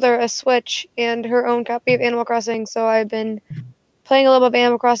my mother a Switch and her own copy of Animal Crossing, so I've been playing a little bit of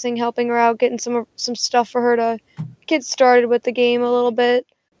Animal Crossing, helping her out, getting some stuff for her to get started with the game a little bit.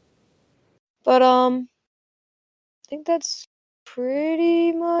 But I think that's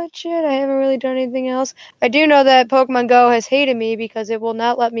pretty much it. I haven't really done anything else. I do know that Pokemon Go has hated me because it will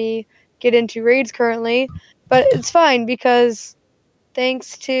not let me get into raids currently, but it's fine because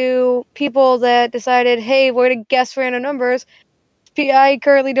thanks to people that decided, hey, we're going to guess random numbers, I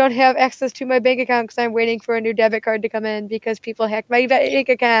currently don't have access to my bank account because I'm waiting for a new debit card to come in because people hacked my bank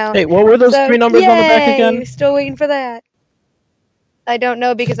account. Hey, what were those So, 3 numbers on the back yay! again? Still waiting for that. I don't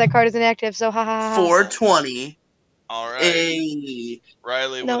know because that card is inactive, so ha ha ha. 420. All right. Hey.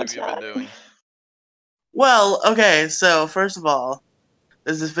 Riley, No, what it's have you not. been doing? Well, okay, so first of all,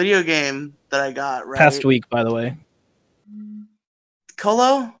 there's this video game that I got, right? Past week, by the way.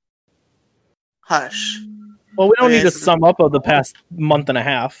 Colo? Hush. Well, we don't Okay, need to so- sum up of the past month and a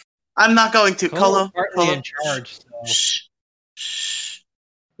half. I'm not going to. Colo's Colo? partly Colo? in charge, so Shh. Shh.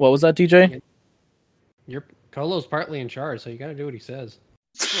 What was that, DJ? your Colo's partly in charge, so you gotta do what he says.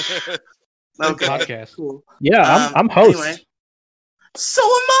 Okay. Podcast. Cool. Yeah, I'm host. Anyway. So am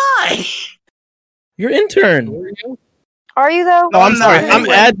I! Your intern. Who are you? Are you though? No, I'm I'm sorry. not. I'm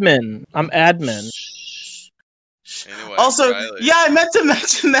Anyway. admin. I'm admin. Anyway, Also, Riley. yeah, I meant to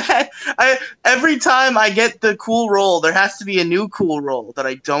mention that every time I get the cool roll, there has to be a new cool roll that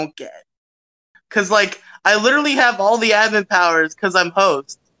I don't get. Because, like, I literally have all the admin powers because I'm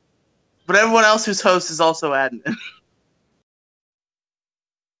host, but everyone else who's host is also admin.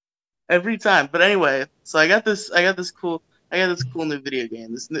 Every time. But anyway, so I got this cool new video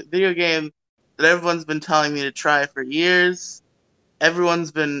game. This video game that everyone's been telling me to try for years.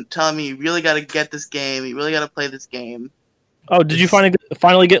 Everyone's been telling me you really got to get this game. You really got to play this game. Oh, did you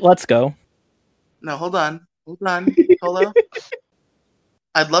finally get Let's Go? No, hold on, Polo.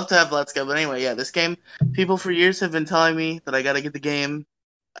 I'd love to have Let's Go, but anyway, yeah, this game. People for years have been telling me that I got to get the game.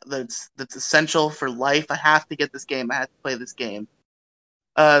 That's essential for life. I have to get this game. I have to play this game.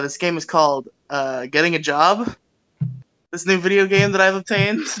 This game is called Getting a Job. This new video game that I've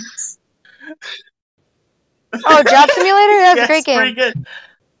obtained. Oh, Job Simulator? That's Yeah, a great it's pretty game. good.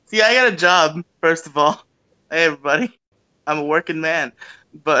 See, I got a job, first of all. Hey, everybody. I'm a working man.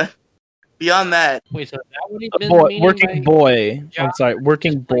 But beyond that, Wait, so is that what he's A been boy, meaning working by boy. job? I'm sorry,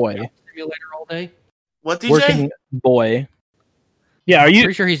 working just playing boy. Job Simulator all day? what, DJ? Working boy. Yeah, are you?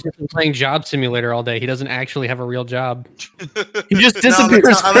 Pretty sure he's just been playing Job Simulator all day. He doesn't actually have a real job. He just No, I'm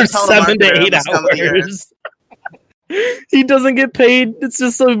disappears a for 7 to telemarketer. 8 I'm a scum of the earth. hours. He doesn't get paid. It's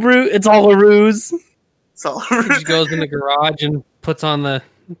just a ruse. It's all a ruse. So, He just goes in the garage and puts on the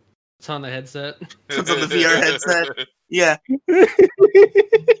headset. Puts on the VR headset. Yeah.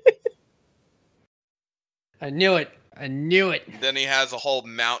 I knew it. Then he has a whole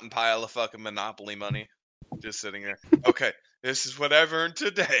mountain pile of fucking Monopoly money just sitting there. Okay, this is what I've earned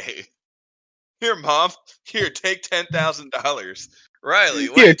today. Here, Mom. Here, take $10,000. Riley,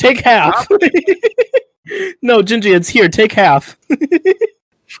 wait. Here, take half. No, Gingy, it's here. Take half.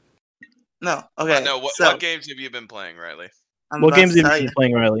 No. Okay. No, what games have you been playing, Riley? I'm What about games to have tell you you. been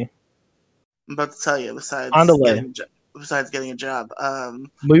playing, Riley? I'm about to tell you. Besides On delay. getting a job.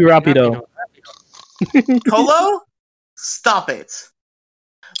 Muy rapido. Colo, stop it.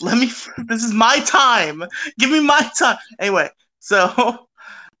 Let me. This is my time. Give me my time. Anyway, so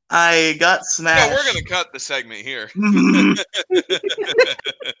I got smashed. Yeah, we're gonna cut the segment here.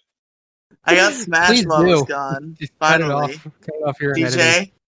 I got smashed Please while I was do. gone. Just cut it Finally, off. Cut it off here and edit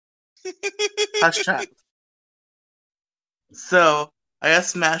it. DJ. Hush, child. So I got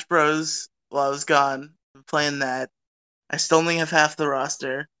Smash Bros. While I was gone, playing that. I still only have half the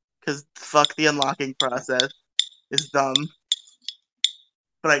roster because fuck the unlocking process is dumb.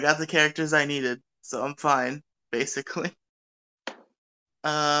 But I got the characters I needed, so I'm fine basically.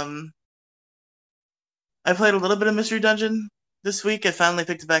 I played a little bit of Mystery Dungeon this week. I finally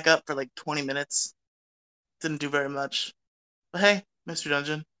picked it back up for like 20 minutes. Didn't do very much, but hey, Mystery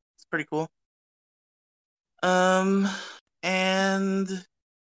Dungeon, it's pretty cool. And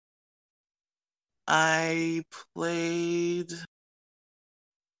I played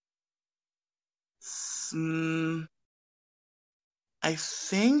some. I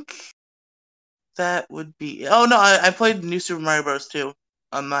think that would be. Oh no, I played New Super Mario Bros. 2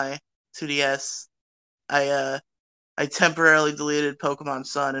 on my 2DS. I temporarily deleted Pokemon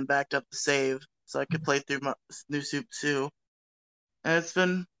Sun and backed up the save so I could play through New Super 2, and it's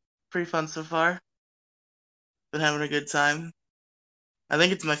been pretty fun so far. Been having a good time. I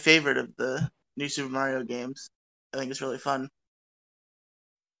think it's my favorite of the New Super Mario games. I think it's really fun.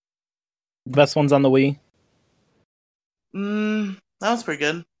 The best one's on the Wii. That was pretty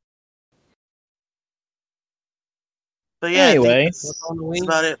good. But yeah, Anyway. that's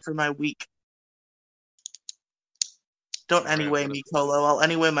about it for my week. Don't anyway me, Colo. I'll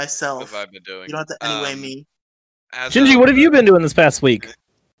anyway myself. What have I been doing? You don't have to anyway me. Shinji, what have you been doing this past week?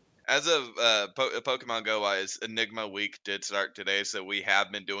 As of Pokemon Go wise, Enigma Week did start today, so we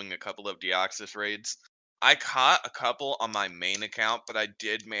have been doing a couple of Deoxys raids. I caught a couple on my main account, but I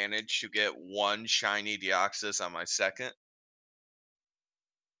did manage to get one shiny Deoxys on my second.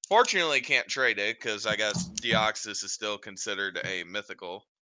 Fortunately, can't trade it, because I guess Deoxys is still considered a mythical,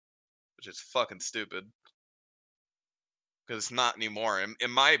 which is fucking stupid. Because it's not anymore.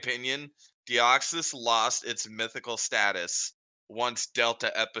 In my opinion, Deoxys lost its mythical status once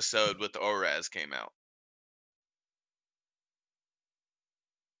Delta episode with ORAS came out.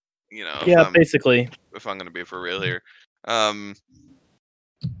 You know, yeah, basically. If I'm gonna be for real here, I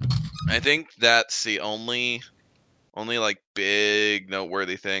think that's the only like big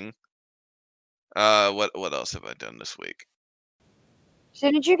noteworthy thing. What else have I done this week?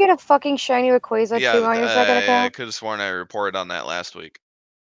 So did you get a fucking shiny Rayquaza too on your second account? I could have sworn I reported on that last week.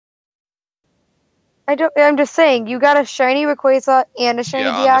 I'm just saying, you got a shiny Rayquaza and a shiny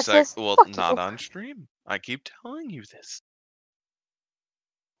Deoxys? Well, not on stream. I keep telling you this.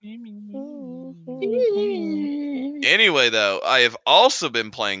 Anyway, though, I have also been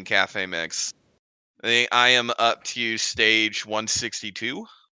playing Cafe Mix. I am up to stage 162.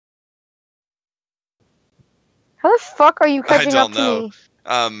 How the fuck are you catching up to me?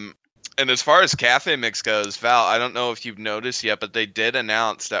 And as far as Cafe Mix goes, Val, I don't know if you've noticed yet, but they did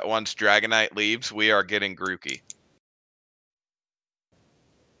announce that once Dragonite leaves, we are getting Grookey.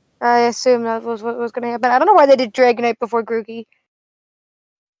 I assume that was what was going to happen. I don't know why they did Dragonite before Grookey.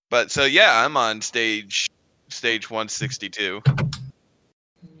 But so yeah, I'm on stage 162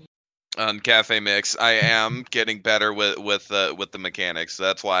 on Cafe Mix. I am getting better with the mechanics. So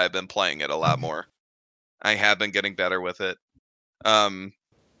that's why I've been playing it a lot more. I have been getting better with it.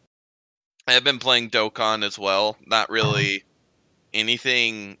 I have been playing Dokkan as well. Not really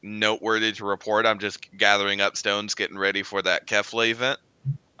anything noteworthy to report. I'm just gathering up stones, getting ready for that Kefla event.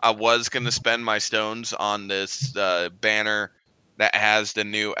 I was going to spend my stones on this banner that has the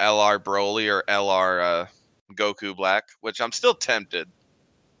new LR Broly or LR Goku Black, which I'm still tempted.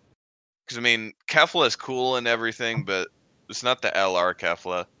 Because, I mean, Kefla is cool and everything, but it's not the LR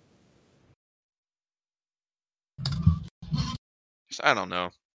Kefla. I don't know.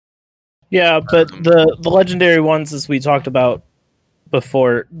 Yeah, but the legendary ones, as we talked about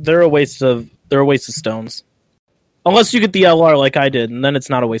before, they're a waste of stones. Unless you get the LR like I did, and then it's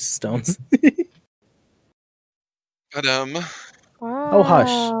not a waste of stones. But Oh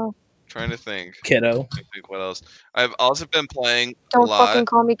hush. Trying to think, kiddo. What else? I've also been playing Don't fucking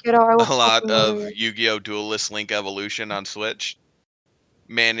call me kiddo. I will a lot of Yu-Gi-Oh! Duelist Link Evolution on Switch.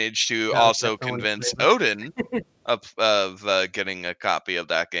 Managed to also convince Odin of getting a copy of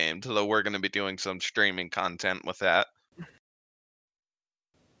that game. So we're going to be doing some streaming content with that.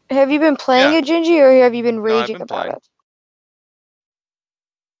 Have you been playing it, Gingy, or have you been raging been about playing. it?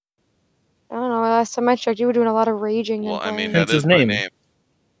 I don't know. Last time I checked, you were doing a lot of raging. Well, I mean, That's that is his my name. name.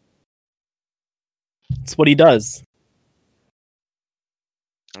 It's what he does.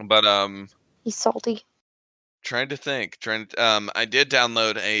 But He's salty. trying to think. I did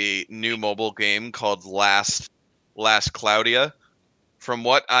download a new mobile game called Last Claudia. From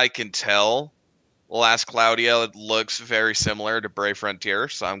what I can tell, Last Claudia looks very similar to Brave Frontier,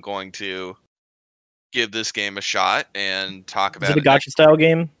 so I'm going to give this game a shot and talk about Is it a gacha style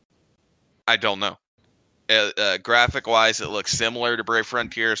game? I don't know. Graphic-wise, it looks similar to Brave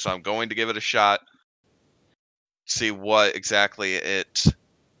Frontier, so I'm going to give it a shot. See what exactly it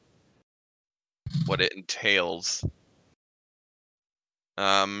entails.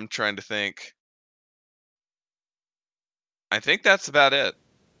 Trying to think. I think that's about it.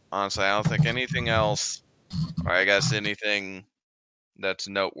 Honestly, I don't think anything else, or I guess anything that's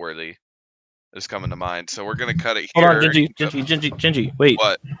noteworthy is coming to mind. So we're gonna cut it here. Hold on, Gingy, wait.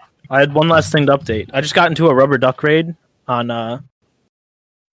 What? I had one last thing to update. I just got into a rubber duck raid on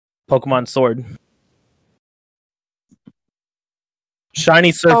Pokemon Sword.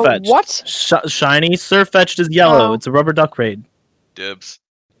 Shiny Surfetched. What? Shiny Surfetched is yellow. Oh. It's a rubber duck raid. Dibs.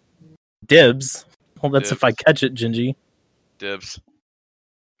 Dibs. Well, that's Dibs. if I catch it, Gingy. Dibs.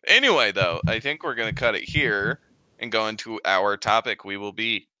 Anyway, though, I think we're going to cut it here and go into our topic. We will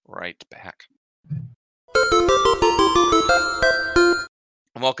be right back.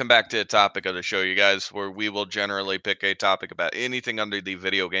 Welcome back to the topic of the show, you guys, where we will generally pick a topic about anything under the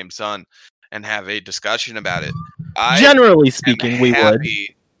video game sun and have a discussion about it. Generally speaking, we would.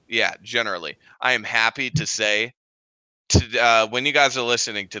 Yeah, generally. I am happy to say, when you guys are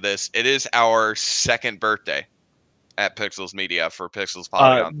listening to this, it is our second birthday at Pixels Media for Pixels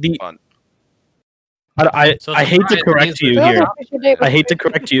Polygon Fun. I hate to correct you here. I hate to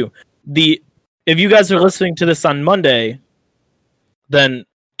correct you. If you guys are listening to this on Monday, then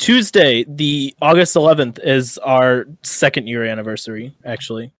Tuesday, the August 11th, is our second year anniversary,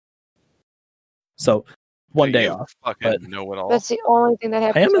 actually. So, one day off. Fucking know-it-all. That's the only thing that I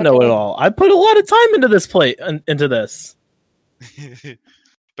happens. am a know-it-all. I put a lot of time into this into this.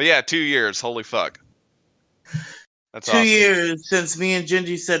 But yeah, 2 years. Holy fuck. That's 2 awesome. years since me and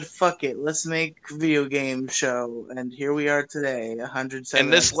Gingy said, fuck it, let's make a video game show. And here we are today, 107.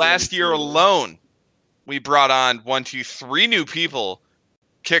 And this last year alone, we brought on 3 new people,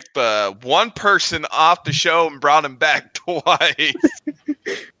 kicked the one person off the show and brought him back twice.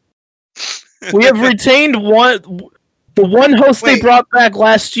 We have retained the one host they brought back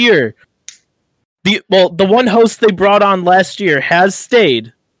last year. The one host they brought on last year has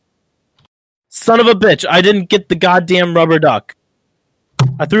stayed. Son of a bitch! I didn't get the goddamn rubber duck.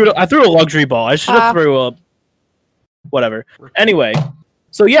 I threw a luxury ball. I should have threw a whatever. Anyway,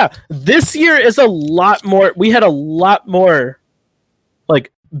 so yeah, this year is a lot more. We had a lot more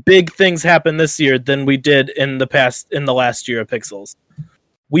like big things happen this year than we did in the last year of Pixels.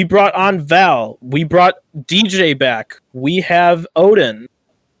 We brought on Val. We brought DJ back. We have Odin.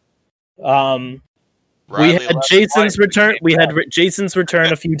 We had Jason's return. We had Jason's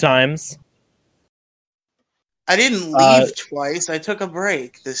return a few times. I didn't leave twice. I took a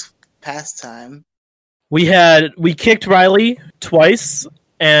break this past time. We kicked Riley twice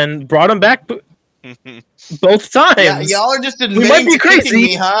and brought him back both times. Yeah, y'all are just admitting might be to kicking crazy.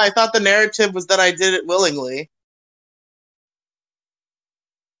 me, huh? I thought the narrative was that I did it willingly.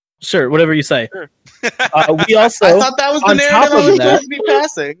 Sure, whatever you say. We also, I thought that was the on narrative top I was of that, supposed to be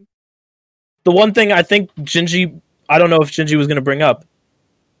passing. the one thing I think Gingy, I don't know if Gingy was going to bring up.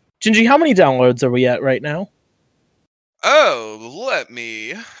 Gingy, how many downloads are we at right now? Oh, let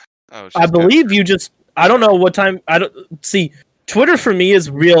me. Oh, I believe you just. I don't know what time. I don't see. Twitter for me is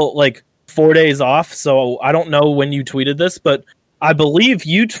real 4 days off, so I don't know when you tweeted this, but I believe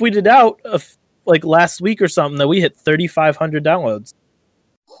you tweeted out last week or something that we hit 3,500 downloads.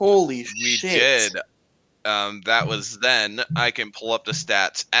 Holy We shit! did. That was then. I can pull up the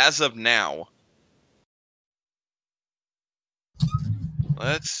stats as of now.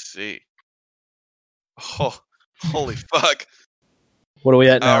 Let's see. Oh, holy fuck! What are we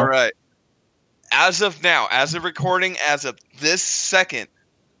at now? All right. As of now, as of recording, as of this second,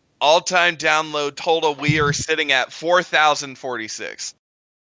 all-time download total, we are sitting at 4,046.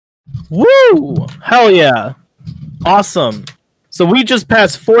 Woo! Hell yeah! Awesome. So we just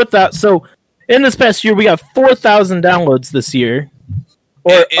passed 4,000. So in this past year, we got 4,000 downloads this year,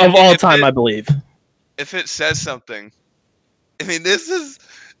 or of all time, I believe. If it says something, I mean, this is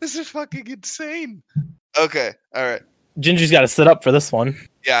fucking insane. Okay, all right. Gingy's got to sit up for this one.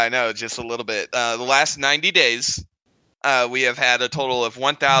 Yeah, I know, just a little bit. The last 90 days, we have had a total of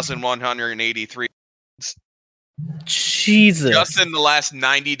 1,183. Jesus. Just in the last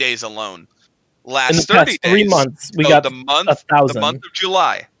 90 days alone. Last in the 30 past 3 days, months, we so got the month 1,000. The month of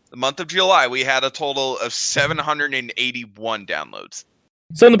July. The month of July, we had a total of 781 downloads.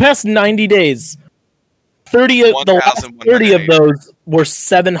 So in the past 90 days, 30 of the last 30 of those were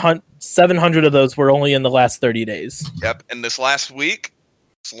 700 of those were only in the last 30 days. Yep, and this last week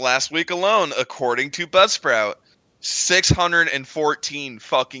alone, according to Buzzsprout, 614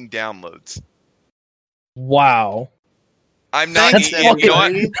 fucking downloads. Wow. I'm not That's you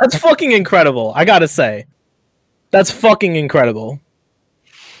know what? fucking incredible, I gotta say. That's fucking incredible.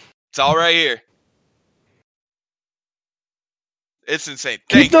 It's all right here. It's insane.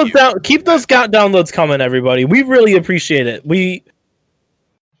 Keep those downloads coming, everybody. We really appreciate it.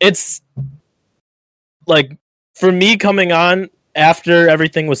 It's like, for me coming on after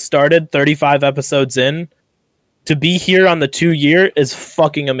everything was started, 35 episodes in, to be here on the 2-year is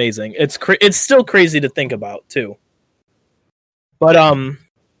fucking amazing. It's still crazy to think about too. But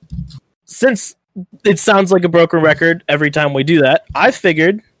since it sounds like a broken record every time we do that, I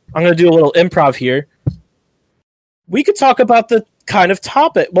figured I'm going to do a little improv here. We could talk about the kind of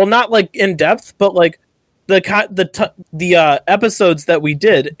topic, well, not like in depth, but like the episodes that we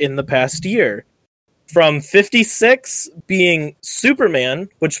did in the past year. From 56 being Superman,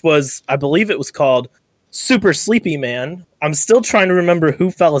 which was, I believe it was called Super Sleepy Man. I'm still trying to remember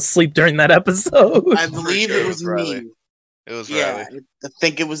who fell asleep during that episode. I believe it was Riley. me. It was Yeah, Riley. I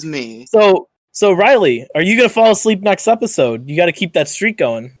think it was me. So Riley, are you going to fall asleep next episode? You got to keep that streak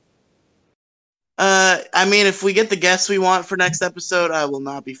going. I mean, if we get the guests we want for next episode, I will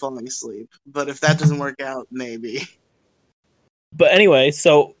not be falling asleep. But if that doesn't work out, maybe. But anyway,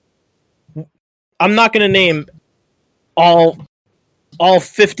 so I'm not going to name all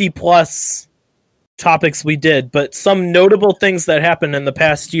 50 plus topics we did, but some notable things that happened in the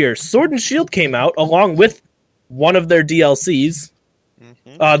past year. Sword and Shield came out along with one of their DLCs.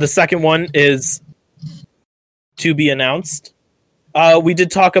 Mm-hmm. The second one is to be announced. We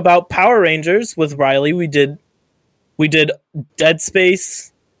did talk about Power Rangers with Riley. We did Dead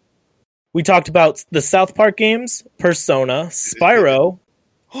Space. We talked about the South Park games, Persona, Spyro.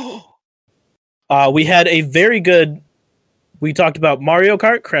 We had a very good... We talked about Mario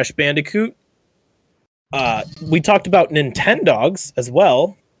Kart, Crash Bandicoot. We talked about Nintendogs as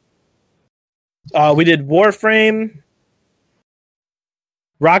well. We did Warframe,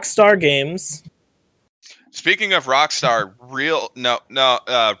 Rockstar Games. Speaking of Rockstar,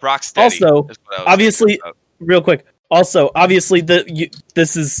 Rocksteady. Also, obviously, real quick. Also, obviously,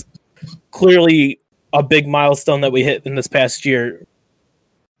 this is clearly a big milestone that we hit in this past year.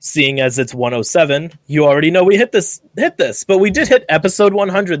 Seeing as it's 107, you already know we hit this, but we did hit episode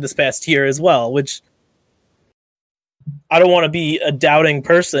 100 this past year as well, which I don't want to be a doubting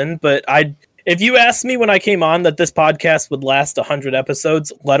person, but if you asked me when I came on that this podcast would last 100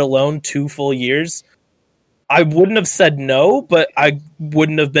 episodes, let alone 2 full years, I wouldn't have said no, but I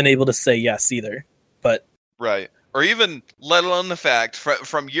wouldn't have been able to say yes either. But right, or even let alone the fact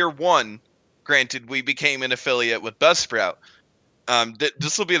from year 1, granted we became an affiliate with Buzzsprout.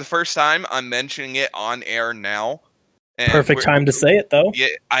 This will be the first time I'm mentioning it on air now. And perfect time to say it, though. Yeah,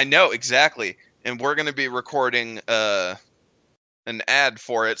 I know, exactly. And we're going to be recording an ad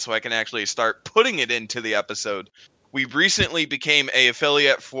for it so I can actually start putting it into the episode. We recently became a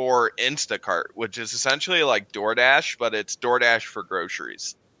affiliate for Instacart, which is essentially like DoorDash, but it's DoorDash for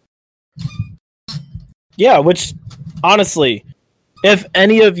groceries. Yeah, which, honestly, if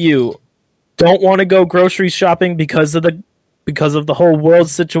any of you don't want to go grocery shopping because of the whole world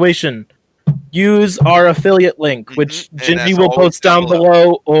situation, use our affiliate link, which Gingy will post down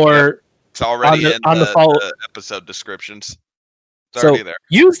below, or it's already on the follow episode descriptions. It's already there.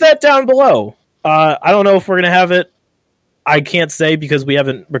 Use that down below. I don't know if we're gonna have it. I can't say because we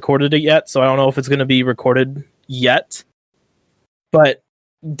haven't recorded it yet, so I don't know if it's gonna be recorded yet. But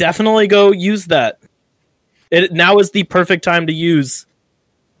definitely go use that. Now is the perfect time to use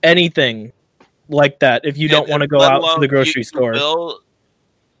anything like that if you don't want to go out to the grocery store.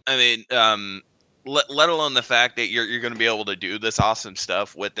 Let alone the fact that you're going to be able to do this awesome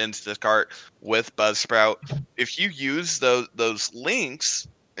stuff with Instacart, with Buzzsprout. If you use those links,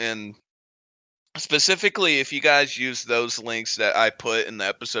 and specifically if you guys use those links that I put in the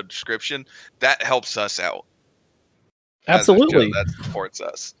episode description, that helps us out. Absolutely. That supports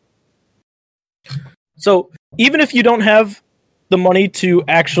us. So even if you don't have the money to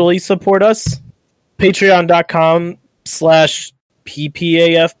actually support us, patreon.com/PPAF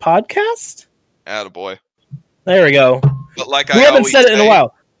podcast. Attaboy. There we go. But like we haven't said it in a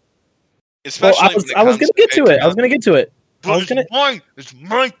while. Especially I was gonna get to it. I was gonna get to it. It's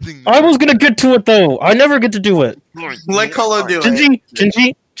my thing. I was gonna get to it though. I never get to do it. Let Colo do it.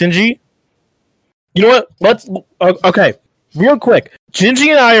 Gingy. You know what? Okay. Real quick. Gingy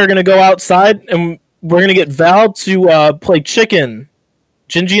and I are gonna go outside and we're gonna get Val to play chicken.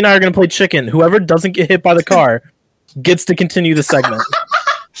 Gingy and I are gonna play chicken. Whoever doesn't get hit by the car gets to continue the segment.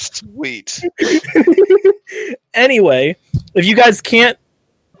 Sweet. Anyway, if you guys can't,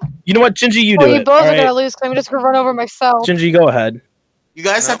 you know what, Gingy, you do it. You both are gonna lose because I'm just gonna run over myself. Gingy, go ahead. You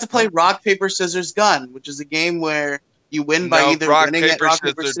guys have to play Rock, Paper, Scissors, Gun, which is a game where You win by either rock, winning paper, at rock,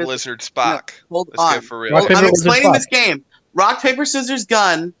 scissors, paper, scissors. lizard, Spock. Hold Let's on. get for real. Rock, paper, I'm scissors, explaining Spock. this game. Rock, paper, scissors,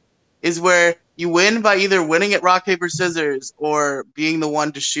 gun is where you win by either winning at rock, paper, scissors or being the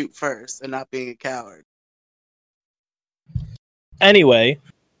one to shoot first and not being a coward. Anyway,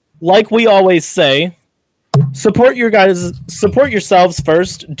 like we always say, support yourselves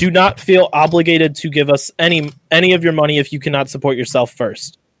first. Do not feel obligated to give us any of your money if you cannot support yourself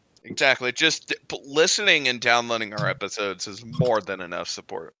first. Exactly. Just listening and downloading our episodes is more than enough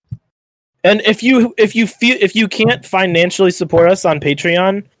support. And if you can't financially support us on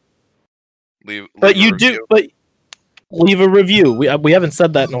Patreon, leave a review. We haven't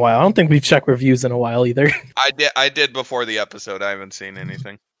said that in a while. I don't think we've checked reviews in a while either. I did before the episode. I haven't seen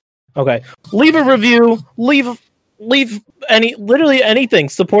anything. Okay. Leave a review. Leave literally anything.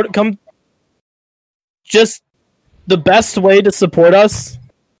 Support. Just the best way to support us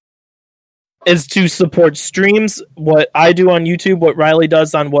is to support streams, what I do on YouTube, what Riley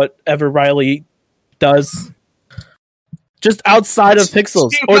does on whatever Riley does. Just outside of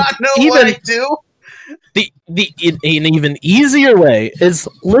Pixels. Do you not know what I do? An even easier way is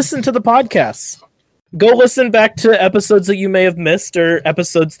listen to the podcasts. Go listen back to episodes that you may have missed or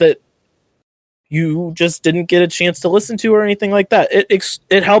episodes that you just didn't get a chance to listen to or anything like that.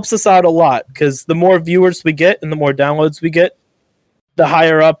 It helps us out a lot because the more viewers we get and the more downloads we get, the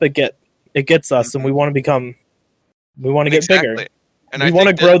higher up it gets us, and we want to get bigger. And we want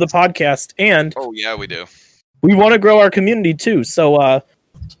to grow the podcast, and we do. We want to grow our community too. So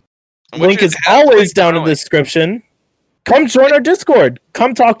link is always down in the description. Come join our Discord.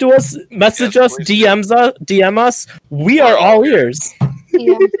 Come talk to us. Message us. DM us. We are all ears.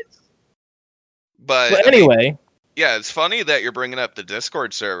 Yeah. But anyway. Yeah, it's funny that you're bringing up the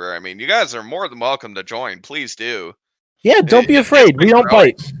Discord server. I mean, you guys are more than welcome to join. Please do. Yeah, don't be afraid. We don't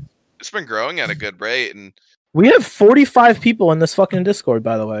bite. It's been growing at a good rate, and we have 45 people in this fucking Discord,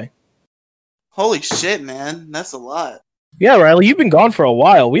 by the way. Holy shit, man. That's a lot. Yeah, Riley, you've been gone for a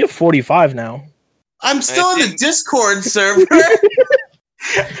while. We have 45 now. I'm still in the Discord server.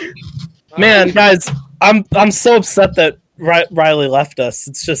 Man, guys, I'm so upset that Riley left us.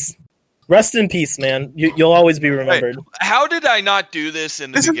 It's just rest in peace, man. You'll always be remembered. Hey, how did I not do this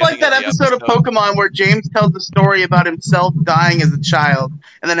in the This is like that episode of Pokemon where James tells the story about himself dying as a child,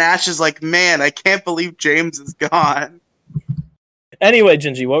 and then Ash is like, "Man, I can't believe James is gone." Anyway,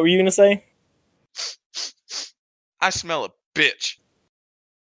 Gingy, what were you gonna say? I smell a bitch.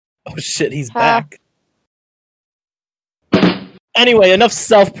 Oh shit, he's back. Anyway, enough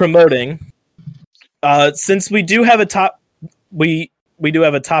self-promoting. Since we do have a we do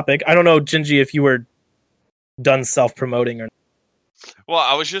have a topic. I don't know, Gingy, if you were done self-promoting or not. Well,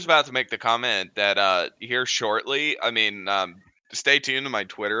 I was just about to make the comment that here shortly, stay tuned to my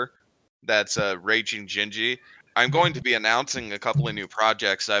Twitter. That's Raging Gingy. I'm going to be announcing a couple of new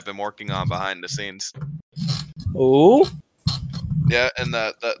projects I've been working on behind the scenes. Ooh. Yeah, and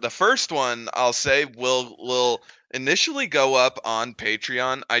the first one I'll say will initially go up on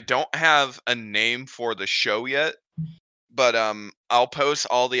Patreon. I don't have a name for the show yet, but I'll post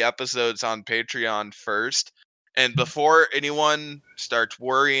all the episodes on Patreon first. And before anyone starts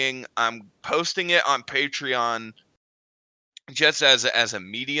worrying, I'm posting it on Patreon just as a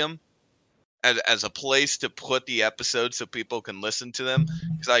medium, as a place to put the episodes so people can listen to them,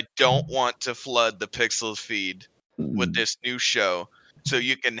 because I don't want to flood the Pixels feed with this new show. So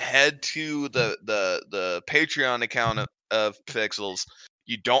you can head to the Patreon account of Pixels.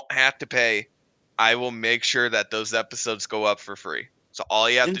 You don't have to pay. I will make sure that those episodes go up for free. So all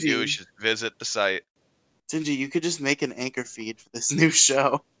you have to do is just visit the site. Gingy, you could just make an anchor feed for this new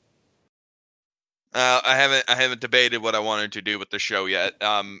show. I haven't debated what I wanted to do with the show yet.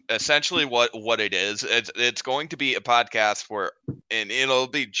 Essentially, what it is, it's going to be a podcast and it'll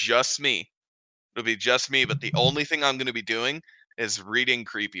be just me. It'll be just me, but the only thing I'm going to be doing is reading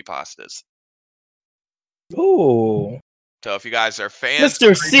creepypastas. Ooh. So if you guys are fans,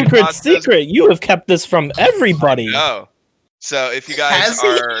 Mr. Secret, you have kept this from everybody. No. So if you guys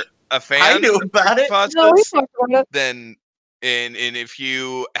are a fan, I knew about it. No, we talked about it. Then. And if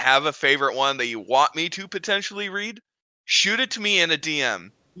you have a favorite one that you want me to potentially read, shoot it to me in a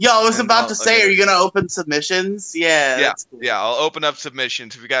DM. Yo, I was about to say, are you going to open submissions? Yeah. Yeah, I'll open up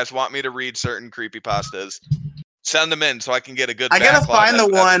submissions. If you guys want me to read certain creepypastas, send them in so I can get a good I gotta find the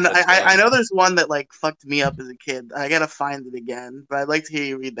one. I know know. there's one that like fucked me up as a kid. I gotta find it again, but I'd like to hear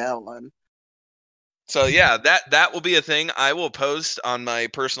you read that one. So yeah, that will be a thing. I will post on my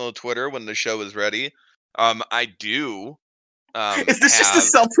personal Twitter when the show is ready. I do... is this just a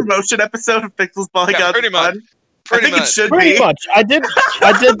self-promotion episode of Pixels Polygons? Pretty much. I think it should pretty be. much. I did that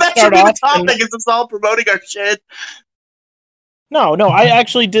start should be off. the topic. Is it's all promoting our shit. No, I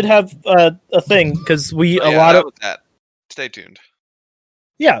actually did have a thing because Stay tuned.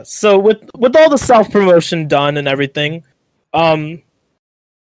 Yeah, so with all the self-promotion done and everything, in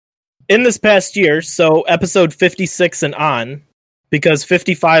this past year, so episode 56 and on, because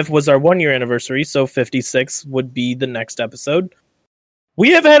 55 was our 1-year anniversary, so 56 would be the next episode.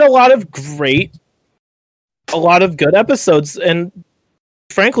 We have had a lot of good episodes, and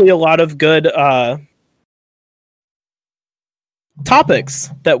frankly, a lot of good topics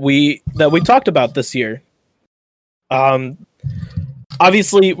that we talked about this year.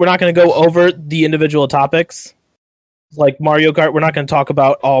 Obviously, we're not going to go over the individual topics. Like Mario Kart, we're not going to talk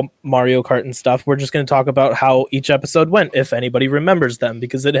about all Mario Kart and stuff. We're just going to talk about how each episode went, if anybody remembers them,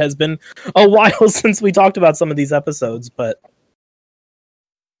 because it has been a while since we talked about some of these episodes. But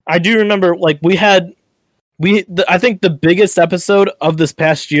I do remember, like, I think the biggest episode of this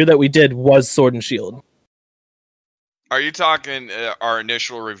past year that we did was Sword and Shield. Are you talking our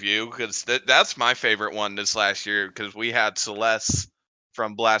initial review? Because that's my favorite one this last year, because we had Celeste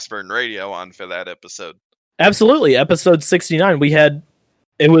from Blastburn Radio on for that episode. Absolutely. Episode 69.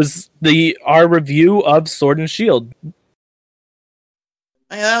 Our review of Sword and Shield. Yeah,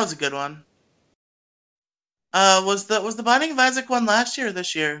 that was a good one. Was the Binding of Isaac one last year or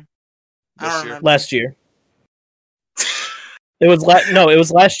this year? I don't remember. Last year. It was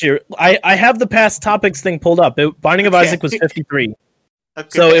last year. I have the past topics thing pulled up. Binding of Isaac was 53. Okay.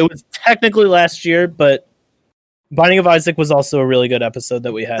 So it was technically last year, but Binding of Isaac was also a really good episode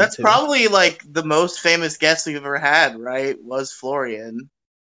that we had. That's too. probably like the most famous guest we've ever had, right? Was Florian.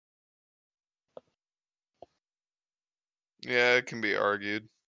 Yeah, it can be argued.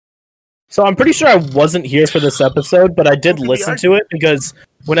 So I'm pretty sure I wasn't here for this episode, but I did listen to it because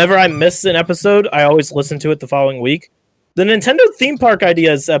whenever I miss an episode, I always listen to it the following week. The Nintendo Theme Park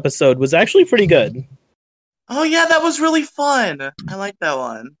Ideas episode was actually pretty good. Oh yeah, that was really fun. I like that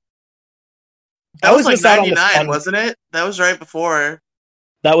one. I That was like miss out on the 99, fun. wasn't it? That was right before.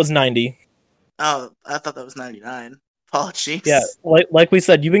 That was 90. Oh, I thought that was 99. Apologies. Yeah, like we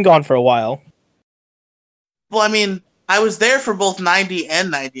said, you've been gone for a while. Well, I mean, I was there for both 90 and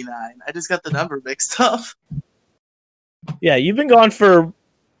 99. I just got the number mixed up. Yeah, you've been gone for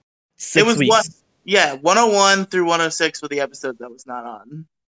 6 weeks. Yeah, 101 through 106 were the episodes that was not on.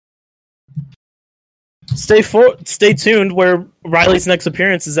 Stay tuned where Riley's next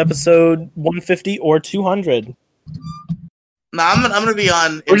appearance is episode 150 or 200. No, I'm gonna be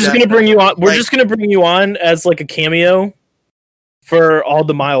on. We're just gonna bring you on. We're just gonna bring you on as like a cameo for all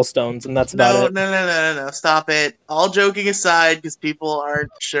the milestones, and that's about it. No. Stop it. All joking aside, because people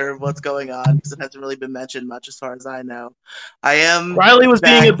aren't sure of what's going on, because it hasn't really been mentioned much as far as I know. Riley was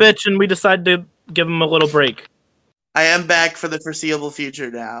being a bitch, and we decided to give him a little break. I am back for the foreseeable future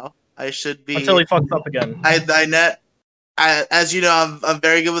now. I should be until he fucks up again. As you know, I'm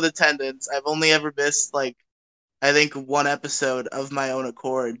very good with attendance. I've only ever missed like I think one episode of my own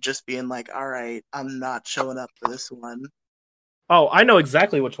accord, just being like, all right, I'm not showing up for this one. Oh, I know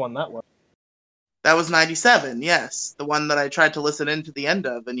exactly which one that was. That was 97, yes. The one that I tried to listen into the end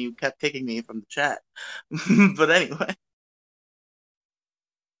of, and you kept kicking me from the chat. But anyway.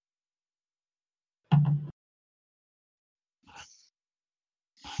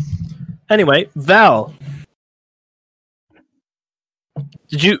 Anyway, Val.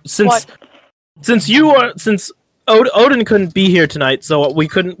 Did you since Odin couldn't be here tonight, so we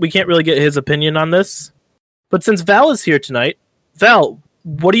can't really get his opinion on this. But since Val is here tonight, Val,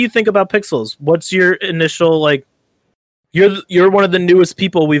 what do you think about Pixels? What's your initial like? You're one of the newest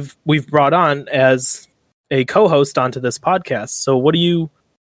people we've brought on as a co-host onto this podcast. So what do you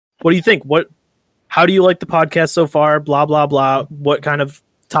think? How do you like the podcast so far? Blah blah blah. What kind of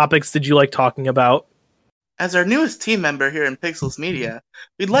topics did you like talking about? As our newest team member here in Pixels Media,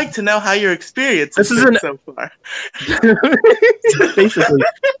 we'd like to know how your experience has been so far. Basically.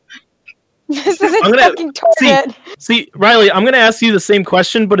 This is a fucking target. See, Riley, I'm going to ask you the same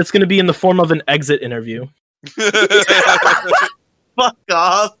question, but it's going to be in the form of an exit interview. Fuck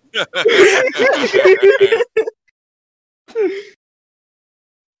off.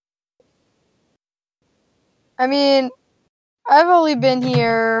 I mean, I've only been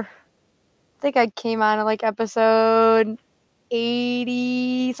here. I think I came on at like episode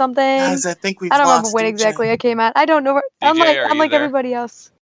 80 something. Guys, I think I don't remember when exactly I came on. I don't know. I'm like everybody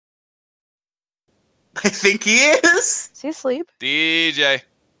else. I think he is. Is he asleep? DJ.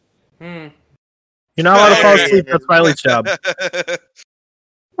 You're not allowed to fall asleep. That's Riley's job.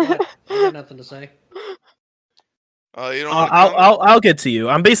 What? I got nothing to say. Oh, you don't. I'll get to you.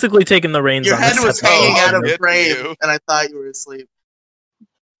 I'm basically taking the reins. Your on head this was episode. hanging out of frame, and I thought you were asleep.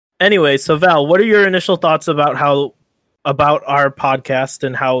 Anyway, so Val, what are your initial thoughts about how about our podcast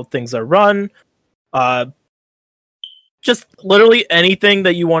and how things are run. Just literally anything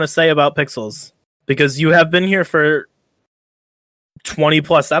that you want to say about Pixels, because you have been here for 20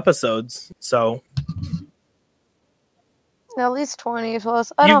 plus episodes. So At least 20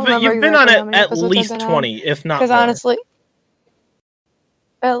 plus. I don't remember you've been exactly on how many it at episodes I've least been 20, if not Because more. honestly,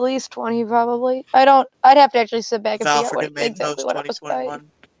 at least 20 probably. I'd have to actually sit back and Val figure out Forget made exactly most what episode I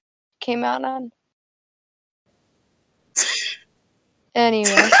 2021. came out on. Anyway,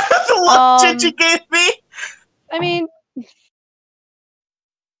 The look Gigi gave me. I mean,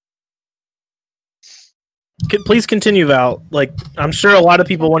 Please continue, Val. Like, I'm sure a lot of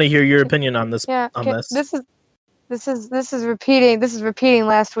people want to hear your opinion on this. yeah. On okay, this. This is repeating. This is repeating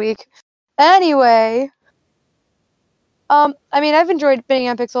last week. Anyway, I mean, I've enjoyed being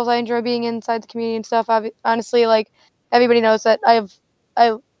on Pixels. I enjoy being inside the community and stuff. Honestly, like everybody knows that I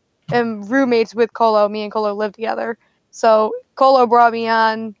am roommates with Colo. Me and Colo live together. So Colo brought me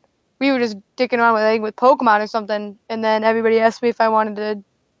on. We were just dicking around with, I think, with Pokemon or something, and then everybody asked me if I wanted to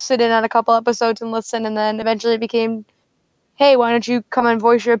sit in on a couple episodes and listen, and then eventually it became, hey, why don't you come and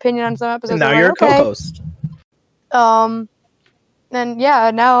voice your opinion on some episodes? And now I'm you're like, a okay. co-host. And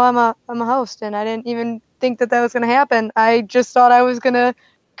yeah, now I'm a host, and I didn't even think that was gonna happen. I just thought I was gonna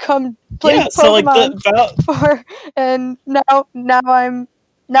come play Yeah, Pokemon so like and now I'm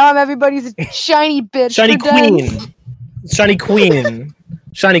everybody's shiny bitch. Shiny for den. Queen. Shiny Queen.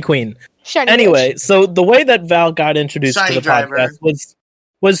 Shiny Queen. Shiny Anyway, bitch. so the way that Val got introduced Shiny to the driver. podcast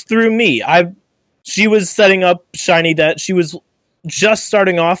was through me. She was setting up Shiny Den. She was just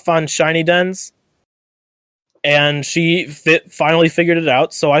starting off on Shiny Dens, and she finally figured it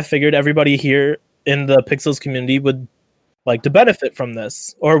out. So I figured everybody here in the Pixels community would like to benefit from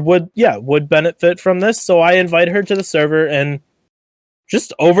this, or would benefit from this. So I invited her to the server, and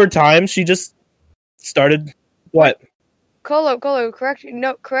just over time, she just started what? Colo, correction.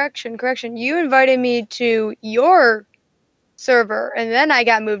 You invited me to your server, and then I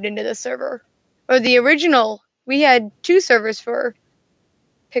got moved into the server. Or the original, we had 2 servers for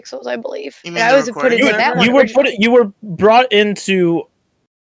Pixels, I believe. You And mean I the was put recording into server? that one. You were brought into.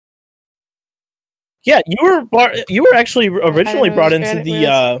 Yeah, you were actually originally know brought who's into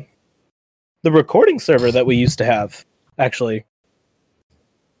Janet the recording server that we used to have. Actually,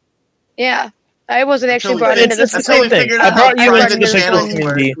 Yeah, I wasn't actually Until brought we- into the it's the Until same we thing. figured I out brought how you private into the the Pixels channels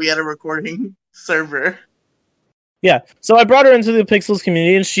community. work. We had a recording server. Yeah, so I brought her into the Pixels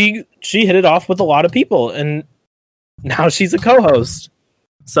community, and she hit it off with a lot of people, and now she's a co-host.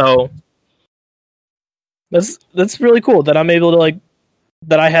 So that's really cool that I'm able to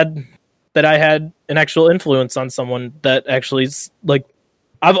that I had an actual influence on someone that actually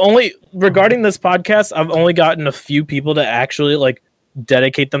regarding this podcast, I've only gotten a few people to actually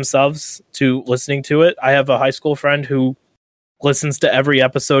dedicate themselves to listening to it. I have a high school friend who listens to every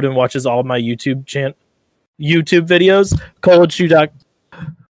episode and watches all of my YouTube videos. Kolochu.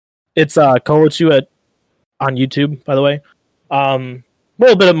 It's Kolochu on YouTube, by the way. A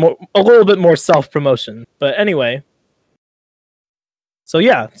little bit more self promotion, but anyway. So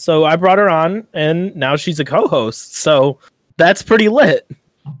yeah, so I brought her on, and now she's a co-host. So that's pretty lit.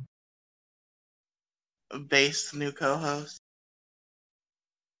 Based new co-host.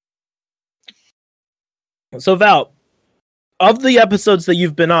 So Val, of the episodes that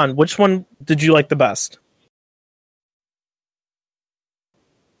you've been on, which one did you like the best?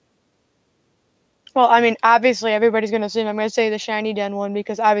 Well, I mean, obviously everybody's going to assume I'm going to say the Shiny Den one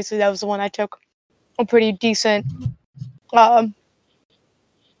because obviously that was the one I took a pretty decent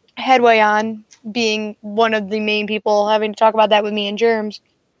headway on, being one of the main people having to talk about that with me and Germs,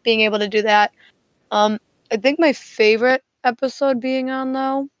 being able to do that. I think my favorite episode being on,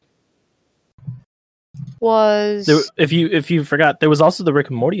 though, was... If you forgot, there was also the Rick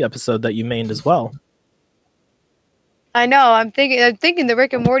and Morty episode that you mained as well. I know. I'm thinking the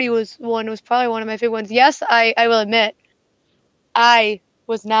Rick and Morty was probably one of my favorite ones. Yes, I will admit, I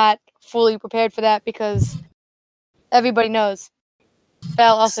was not fully prepared for that because everybody knows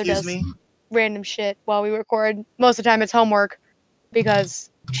Val also does random shit while we record. Most of the time, it's homework because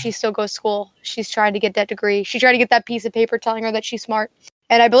she still goes to school. She's trying to get that degree. She's trying to get that piece of paper telling her that she's smart.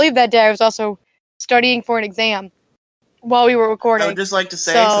 And I believe that day I was also studying for an exam while we were recording. I would just like to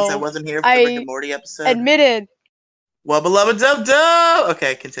say, since I wasn't here for the Rick and Morty episode, admitted. Wubba lubba dub dub.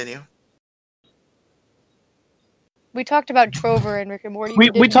 Okay, continue. We talked about Trover and Rick and Morty.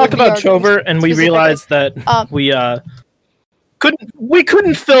 We talked about Trover, and we realized that we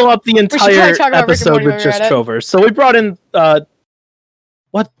couldn't fill up the entire episode with just Trover. So we brought in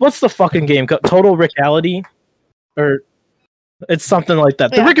what's the fucking game? Total Rickality, or it's something like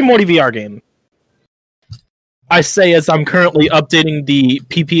that. The Rick and Morty VR game. I say as I'm currently updating the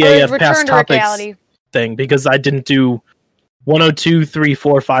PPA of Return past to topics reality. thing because I didn't do 102, 3,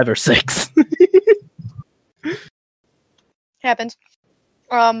 4, 5, or 6. Happens.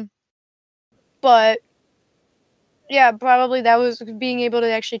 But yeah, probably that was being able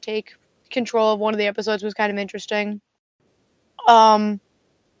to actually take control of one of the episodes was kind of interesting.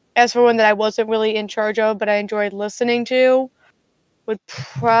 As for one that I wasn't really in charge of, but I enjoyed listening to, would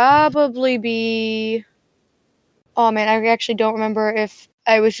probably be. Oh man, I actually don't remember if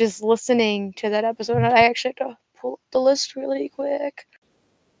I was just listening to that episode. I actually have to pull up the list really quick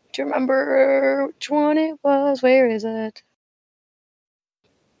to remember which one it was. Where is it?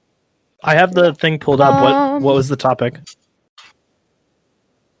 I have the thing pulled up. What was the topic?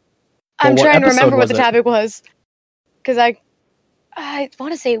 I'm what trying to episode remember what was the it? topic was. Because I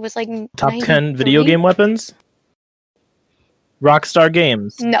want to say it was like Top 10 video 93? game weapons? Rockstar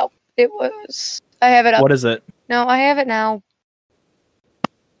Games. No, it was. I have it up. What is it? No, I have it now.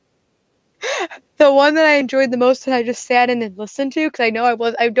 The one that I enjoyed the most that I just sat in and listened to, because I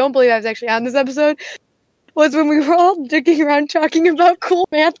don't believe I was actually on this episode, was when we were all digging around talking about cool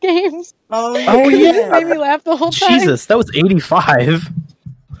math games. Oh Oh, yeah. It made me laugh the whole time. Jesus, that was 85.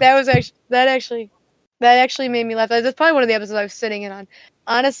 That actually made me laugh. That's probably one of the episodes I was sitting in on.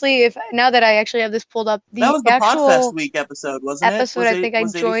 Honestly, now that I actually have this pulled up, the That was the actual Podfest week episode, wasn't it? episode I think I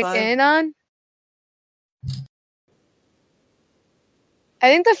joined 85? in on.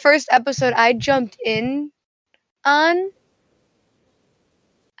 I think the first episode I jumped in on,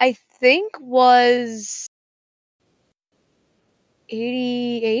 I think was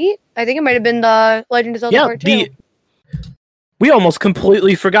 88. I think it might have been the Legend of Zelda Yeah, Part 2. we almost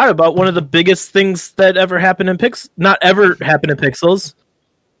completely forgot about one of the biggest things that ever happened in Not ever happened in Pixels.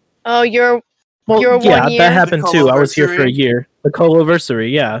 Oh, Well, Your yeah, 1 year? that happened The too. I was here for a Coloversary? year. The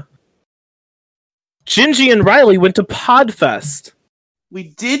Coloversary, yeah. Gingy and Riley went to Podfest. We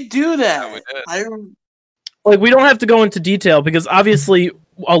did do that. Yeah, we did. I We don't have to go into detail because obviously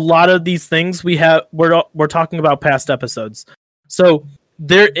a lot of these things we're talking about past episodes. So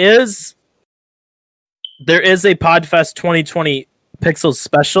there is a Podfest 2020 Pixels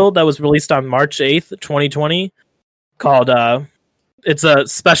special that was released on March 8th, 2020 called it's a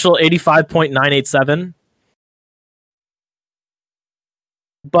special 85.987.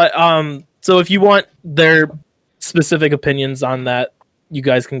 But so if you want their specific opinions on that, you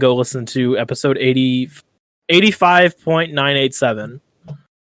guys can go listen to episode 85.987.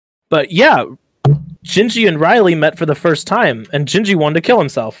 But yeah, Gingy and Riley met for the first time, and Gingy wanted to kill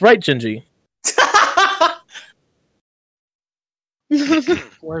himself. Right, Gingy?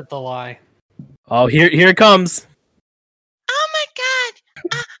 Where's the lie? Oh, here it comes. Oh my god!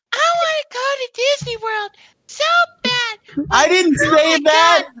 I want to go to Disney World so bad. I didn't say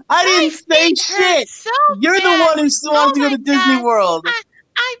that. I didn't say feet hurt shit. So You're the bad. one who wants to go my to Disney God. World.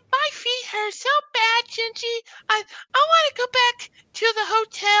 My feet hurt so bad, Gingy. I want to go back to the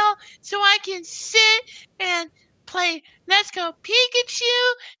hotel so I can sit and play Let's Go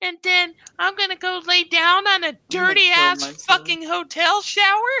Pikachu, and then I'm gonna go lay down on a dirty ass myself. fucking hotel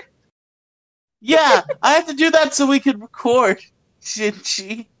shower. Yeah, I have to do that so we could record.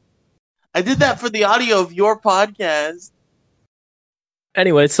 Shinji. I did that for the audio of your podcast.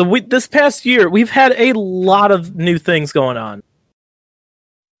 Anyway, so this past year, we've had a lot of new things going on.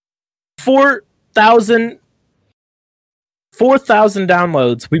 4,000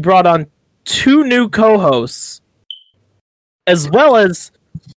 downloads. We brought on 2 new co-hosts. As well as,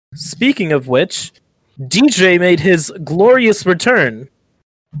 speaking of which, DJ made his glorious return.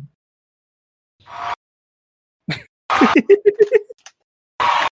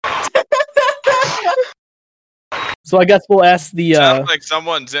 So I guess we'll ask the... Sounds like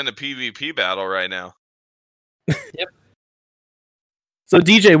someone's in a PvP battle right now. So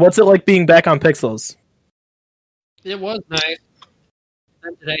DJ, what's it like being back on Pixels? It was nice.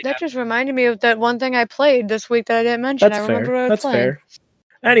 And today That just reminded me of that one thing I played this week that I didn't mention. That's I remember what I fair. was That's playing. fair.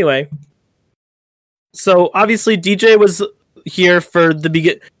 Anyway, so obviously DJ was here for the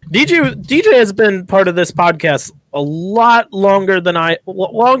begin. DJ has been part of this podcast a lot longer than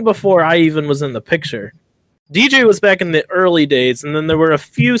long before I even was in the picture. DJ was back in the early days, and then there were a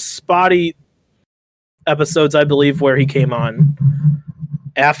few spotty episodes, I believe, where he came on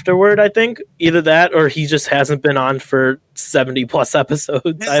afterward. I think either that or he just hasn't been on for 70 plus episodes.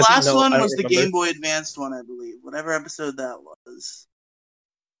 His I have last one I don't was the remember. Game Boy Advanced one, I believe. Whatever episode that was.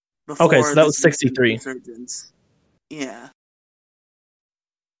 Okay, so that Before was this 63. resurgence. Yeah.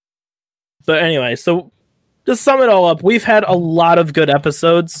 But anyway, so to sum it all up, we've had a lot of good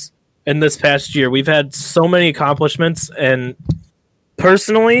episodes in this past year. We've had so many accomplishments, and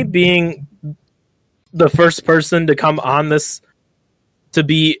personally, being the first person to come on this, to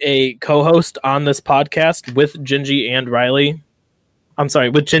be a co-host on this podcast with Gingy and Riley. I'm sorry,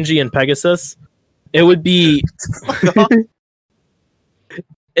 with Gingy and Pegasus. It would be.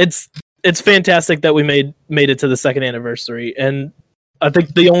 It's fantastic that we made it to the second anniversary, and I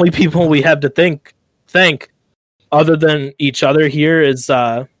think the only people we have to thank, other than each other here, is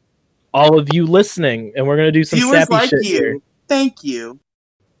all of you listening, and we're gonna do some Viewers sappy like shit you. here. Thank you.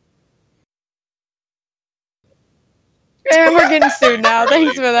 And we're getting sued now.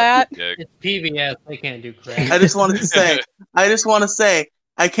 Thanks for that. It's PBS. They can't do crap. I just want to say,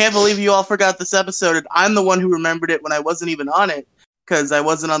 I can't believe you all forgot this episode, and I'm the one who remembered it when I wasn't even on it, because I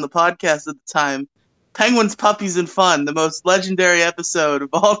wasn't on the podcast at the time. Penguins, Puppies, and Fun, the most legendary episode of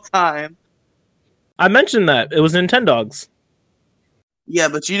all time. I mentioned that it was Nintendogs. Yeah,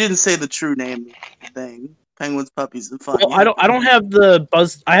 but you didn't say the true name of the thing. Penguins, Puppies, and Fun. Well, I don't have the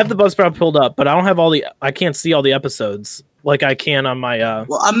Buzz. I have the Buzzsprout pulled up, but I don't have all the. I can't see all the episodes like I can on my.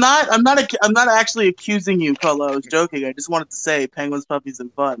 Well, I'm not actually accusing you, Colo. I was joking. I just wanted to say Penguins, Puppies,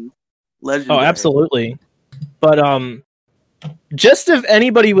 and Fun. Legendary. Oh, absolutely. But just if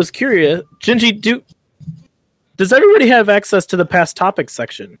anybody was curious, Gingy, does everybody have access to the past topics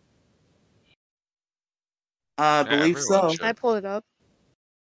section? I believe so. should. I pulled it up.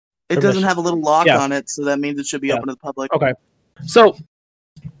 It doesn't have a little lock Yeah. on it, so that means it should be Yeah. open to the public. Okay. So,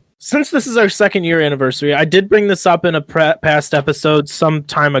 since this is our second year anniversary, I did bring this up in a past episode some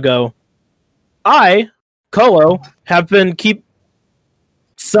time ago. I, Colo, have been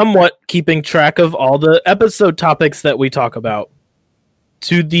somewhat keeping track of all the episode topics that we talk about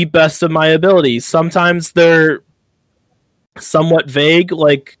to the best of my ability. Sometimes they're somewhat vague,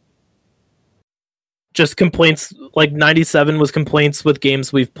 like just complaints, like 97 was complaints with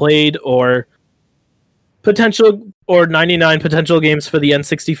games we've played, or 99 potential games for the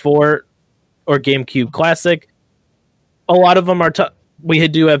N64 or GameCube Classic. A lot of them are we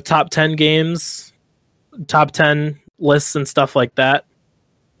do have top 10 games, top 10 lists and stuff like that.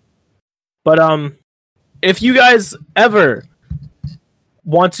 But if you guys ever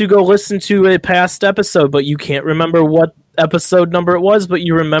want to go listen to a past episode, but you can't remember what episode number it was, but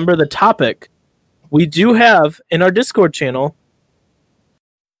you remember the topic, we do have in our Discord channel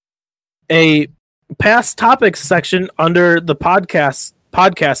a past topics section under the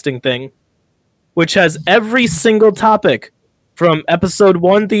podcasting thing, which has every single topic from episode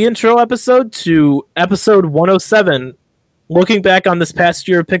 1, the intro episode, to episode 107, looking back on this past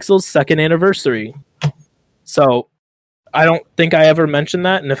year of Pixel's second anniversary. So I don't think I ever mentioned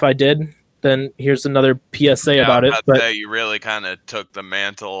that, and if I did, then here's another PSA about it. But you really kind of took the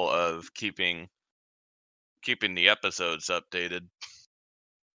mantle of keeping the episodes updated.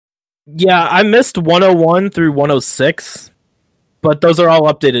 yeah, I missed 101 through 106, but those are all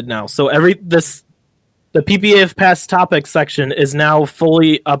updated now. So the PPA of past topics section is now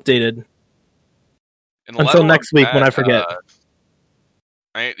fully updated. And Until next week when I forget.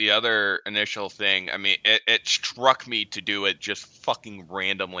 Right, the other initial thing, I mean, it struck me to do it just fucking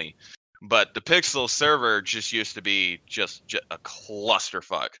randomly. But the Pixel server just used to be just a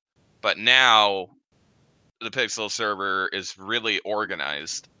clusterfuck. But now the Pixel server is really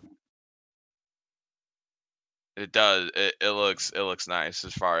organized. It does. It looks nice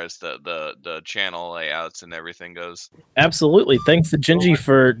as far as the channel layouts and everything goes. Absolutely. Thanks to Gingy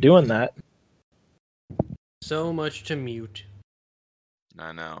for doing that. So much to mute.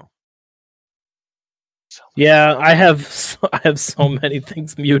 I know. Yeah, I have so many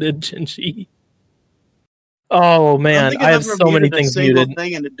things muted, Gingy. Oh man, I have ever so many muted a things single muted.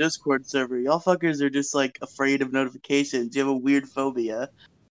 thing in the Discord server. Y'all fuckers are just like afraid of notifications. You have a weird phobia.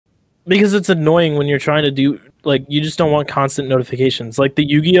 Because it's annoying when you're trying to do, like, you just don't want constant notifications. Like the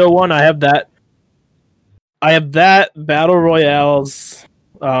Yu-Gi-Oh one, I have that. Battle Royales.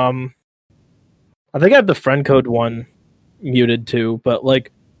 I think I have the friend code one muted too, but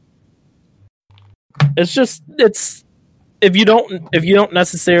like, it's if you don't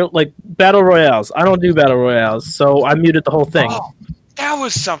necessarily like Battle Royales. I don't do Battle Royales, so I muted the whole thing. Oh, that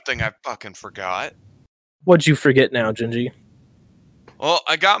was something I fucking forgot. What'd you forget now, Gingy? Well,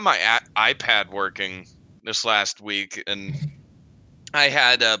 I got my iPad working this last week, and I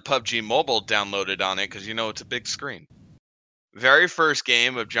had PUBG Mobile downloaded on it because, you know, it's a big screen. Very first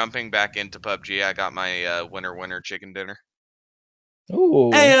game of jumping back into PUBG, I got my winner chicken dinner. Ooh.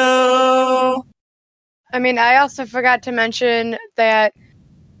 Heyo! I mean, I also forgot to mention that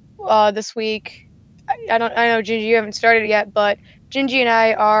this week, I know Gingy, you haven't started yet, but Gingy and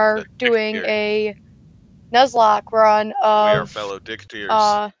I are doing a Nuzlocke run We are of fellow dictators.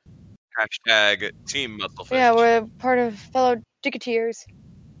 Hashtag Team Musclefish. yeah, we're part of fellow Dicketeers.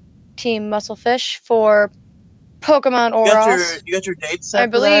 Team Musclefish for Pokemon Oros. You got your dates set. I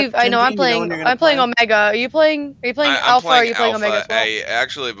believe. I know. I'm You playing. when you're gonna I'm playing play? Omega. Are you playing? Are you playing I'm Alpha? Or are you playing playing Alpha. Omega as well? I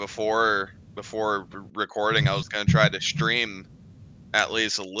actually before recording, I was gonna try to stream at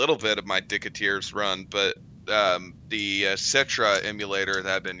least a little bit of my Dicketeers run, but the Citra emulator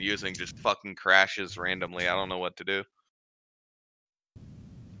that I've been using just fucking crashes randomly. I don't know what to do.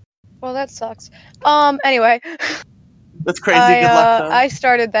 Well, that sucks. Anyway, That's crazy. Good luck, though. I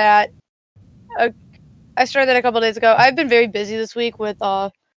started that. I started that a couple days ago. I've been very busy this week with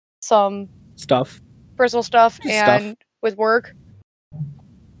some Stuff. personal stuff Just and stuff. with work.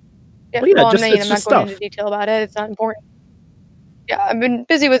 Yeah, Well, yeah, I'm just- not it's going just into stuff. detail about it. It's not important. Yeah, I've been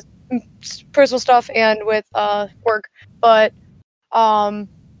busy with personal stuff and with work, but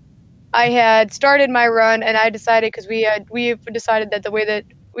I had started my run, and I decided because we've decided that the way that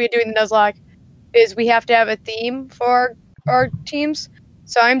we're doing the Nuzlocke is we have to have a theme for our teams.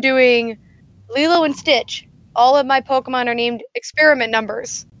 So I'm doing Lilo and Stitch. All of my Pokemon are named experiment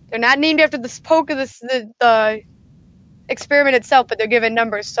numbers. They're not named after the experiment itself, but they're given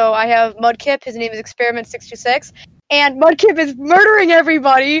numbers. So I have Mudkip. His name is Experiment 626. And Mudkip is murdering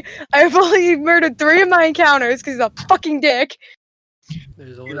everybody. I've only murdered 3 of my encounters because he's a fucking dick.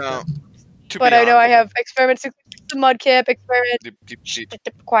 There's always You know, to But be I know I honest- have Experiment 626, the Mudkip,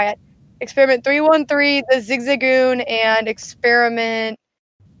 Experiment... Experiment 313, the Zigzagoon, and Experiment...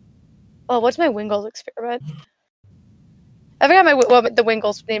 Oh, what's my Wingles experiment? I forgot what the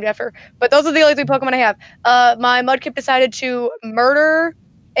Wingles named after. But those are the only 3 Pokemon I have. My Mudkip decided to murder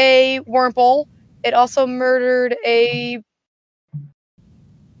a Wurmple. It also murdered a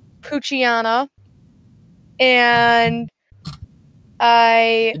Poochyena. And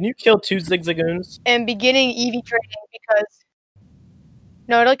I Didn't you kill 2 Zigzagoons? am beginning EV training because...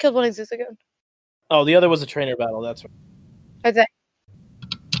 No, I only killed 1 Zigzagoon. Oh, the other was a trainer battle. That's right. That's it.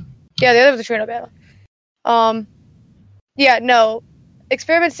 Yeah, the other was a trainer battle. Yeah, no.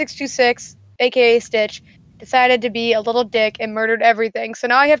 Experiment 626, aka Stitch, decided to be a little dick and murdered everything. So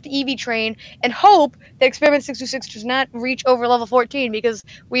now I have to EV train and hope that Experiment 626 does not reach over level 14 because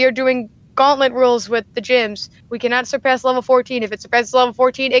we are doing gauntlet rules with the gyms. We cannot surpass level 14. If it surpasses level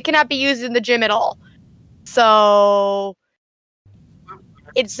 14, it cannot be used in the gym at all. So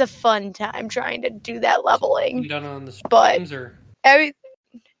it's a fun time trying to do that leveling. You done on the But- streams or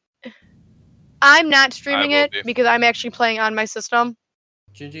I'm not streaming will it be. because I'm actually playing on my system.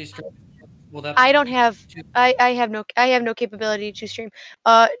 Gingy stream? Well, that I don't have I have no capability to stream.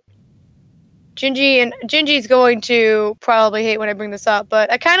 Gingy's going to probably hate when I bring this up,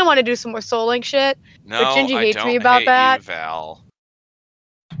 but I kind of want to do some more Soul Link shit. No, Gingy I hates don't me about hate that. You, Val.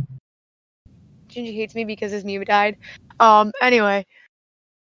 Gingy hates me because his Mew died. Anyway,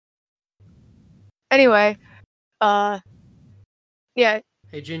 yeah,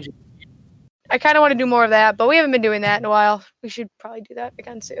 Hey, Gingy. I kind of want to do more of that, but we haven't been doing that in a while. We should probably do that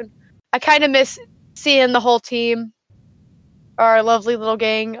again soon. I kind of miss seeing the whole team, our lovely little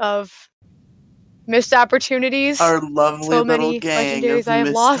gang of missed opportunities. Our lovely So little many gang legendaries of I have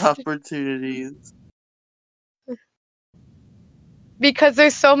missed lost. opportunities. Because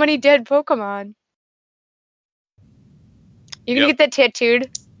there's so many dead Pokemon. You can Yep. get that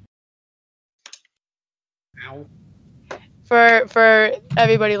tattooed Ow. for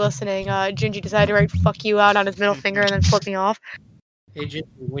everybody listening. Gingy decided to write "fuck you" out on his middle finger and then flip me off. Hey, Gingy,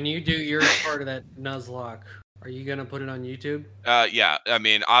 when you do your part of that Nuzlocke, are you gonna put it on YouTube? Yeah, I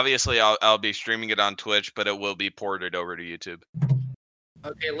mean, obviously, I'll be streaming it on Twitch, but it will be ported over to YouTube.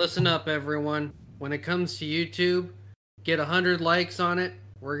 Okay, listen up, everyone. When it comes to YouTube, get 100 likes on it.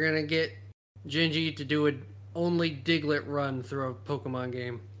 We're gonna get Gingy to do an only Diglett run through a Pokemon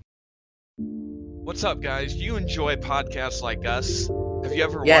game. What's up, guys? Do you enjoy podcasts like us? Have you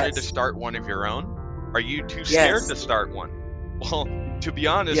ever wanted Yes. to start one of your own? Are you too scared Yes. to start one? Well, to be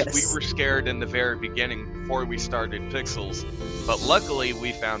honest, Yes. we were scared in the very beginning before we started Pixels, but luckily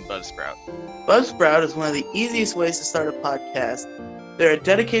we found Buzzsprout. Buzzsprout is one of the easiest ways to start a podcast. They're a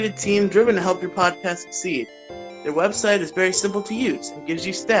dedicated team driven to help your podcast succeed. Their website is very simple to use and gives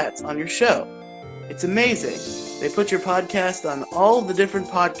you stats on your show. It's amazing. They put your podcast on all the different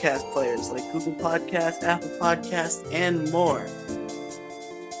podcast players like Google Podcasts, Apple Podcasts, and more.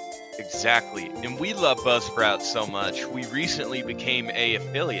 Exactly, and we love Buzzsprout so much, we recently became a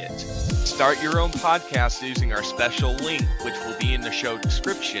affiliate. Start your own podcast using our special link, which will be in the show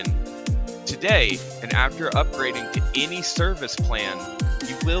description. Today, and after upgrading to any service plan,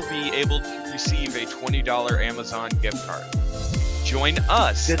 you will be able to receive a $20 Amazon gift card. Join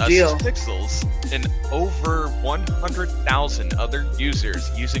us, Good us deal. Pixels, and over 100,000 other users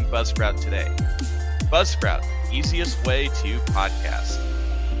using Buzzsprout today. Buzzsprout, easiest way to podcast.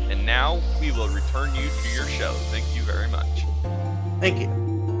 And now we will return you to your show. Thank you very much. Thank you.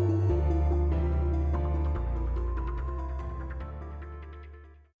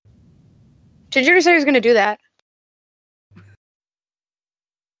 Did you say he was going to do that?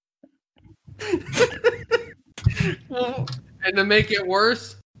 Well, and to make it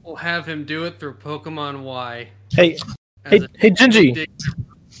worse, we'll have him do it through Pokemon Y. Hey, as hey, Gingy.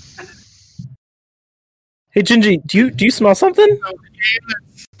 Hey, Gingy, do you smell something? The game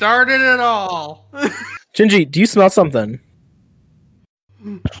that started it all. Gingy, do you smell something?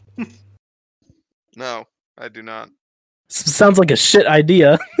 No, I do not. Sounds like a shit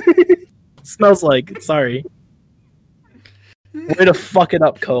idea. Smells like. Sorry. Way to fuck it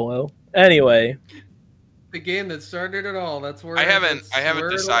up, Colo. Anyway. The game that started it all. That's where I haven't swear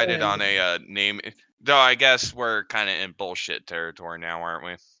to decided on land. a name. Though I guess we're kind of in bullshit territory now, aren't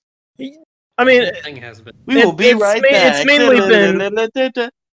we? I mean, Thing has been. We will be it's right ma- back. it's mainly been-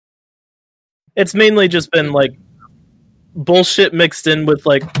 it's mainly just been like bullshit mixed in with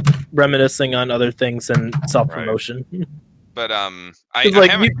like reminiscing on other things and self-promotion. But I 'Cause, like,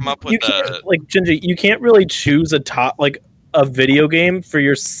 haven't come up You with can't, like Gingy, you can't really choose a video game for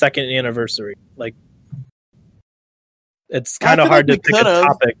your second anniversary. Like, it's kind of feel hard like to we pick a could've.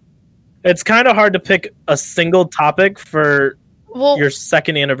 topic. It's kind of hard to pick a single topic for Well, your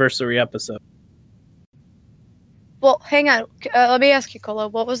second anniversary episode. well, hang on. Let me ask you, Colo.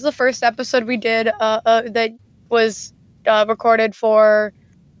 What was the first episode we did that was recorded for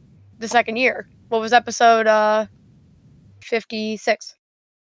the second year? What was episode 56?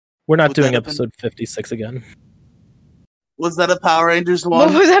 We're not Would doing that have been- episode 56 again. Was that a Power Rangers What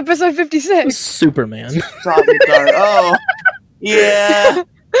one? was episode 56? Superman. Shot in the dark. Oh, yeah.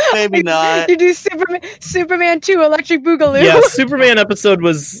 Maybe not. You do Superman 2 Electric Boogaloo. Yeah, Superman episode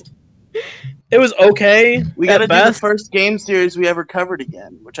was okay. We got to at do the best. first game series we ever covered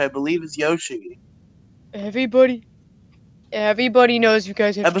again, which I believe is Yoshi. Everybody knows you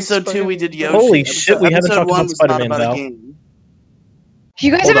guys have to do Episode 2 we did Yoshi. Holy shit, we haven't Episode talked 1 about was not Spider-Man, about a Val. game.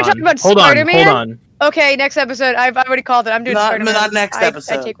 You guys Hold haven't on. talked about Hold Spider-Man? on. Okay, next episode. I've already called it. I'm doing Not- Spider-Man. not next I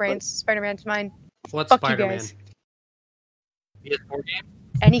episode, take but- reins. Spider-Man's mine. What's Fuck you Spider-Man? guys. PS4 game?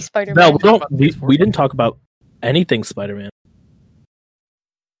 Any Spider-Man. Val, Talk about we didn't talk about anything Spider-Man.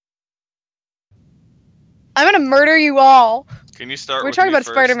 I'm gonna murder you all. Can you start? We're with talking me about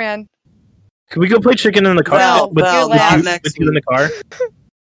first? Spider-Man. Can we go play chicken in the car Val, with, Val, with not you, next with you in the car?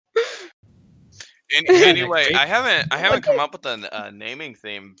 Anyway, I haven't come up with a naming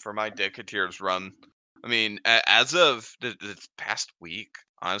theme for my Dicketeers run. I mean, as of the past week,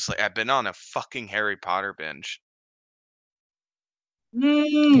 honestly, I've been on a fucking Harry Potter binge. That's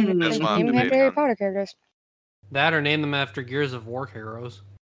Mm. what I'm Name debating Harry on. Potter characters. That or name them after Gears of War heroes.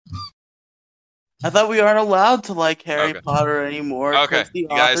 I thought we aren't allowed to like Harry Okay. Potter anymore Okay, because the you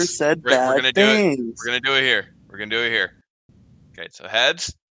guys, author said we're bad gonna do it. things. We're gonna do it here. We're gonna do it here. Okay, so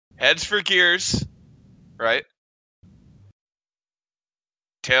heads for Gears, right?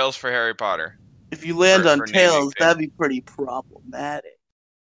 Tails for Harry Potter. If you land on for naming Tails, things. that'd be pretty problematic.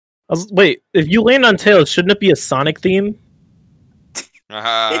 Wait, if you land on Tails, shouldn't it be a Sonic theme? Colo,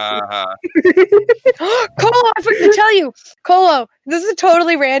 I forgot to tell you. Colo, this is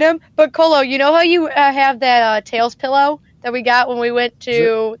totally random, but Colo, you know how you have that Tails pillow that we got when we went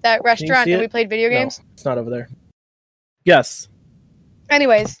to that restaurant see and it? we played video games? No, it's not over there. Yes,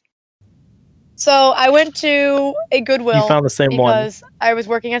 Anyways, so I went to a Goodwill you found the same one. because I was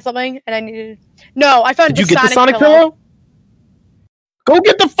working on something and I needed. No, I found Did you the get the Sonic Sonic pillow? Go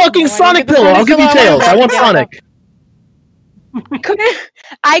get the fucking No, I didn't Sonic get the pillow. Sonic I'll give you pillow. Tails. I want Yeah, Sonic.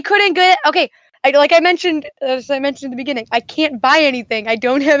 I couldn't get. Okay, like I mentioned, as I mentioned in the beginning, I can't buy anything. I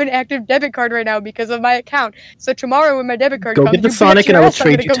don't have an active debit card right now because of my account. So tomorrow, when my debit card Go comes, get the you bet Sonic and your I will ass I'm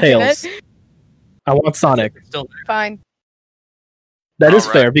trade gonna you go get Tails. it. I want Sonic. Still Fine. That is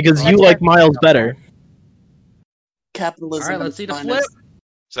Alright. fair because you That's like fair. Miles better. Capitalism. Alright, let's is see the finest. flip.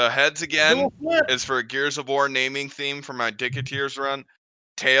 So heads again Double flip. is for Gears of War naming theme for my Dicketeers run.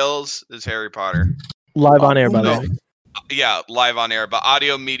 Tails is Harry Potter. Live on air, by the No. way. Yeah, live on air, but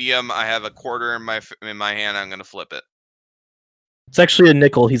audio medium. I have a quarter in my hand. I'm gonna flip it. It's actually a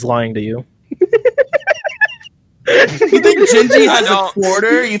nickel. He's lying to you. You think Gingy I has a don't-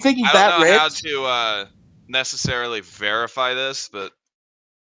 quarter? You think he's I that don't know rich? how to necessarily verify this, but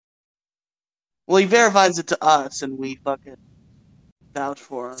Well, he verifies it to us, and we fucking vouch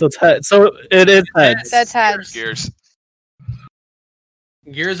for him. So it's head. So it is heads. That's heads. Gears.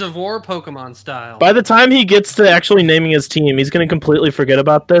 Gears of War Pokemon style. By the time he gets to actually naming his team, he's going to completely forget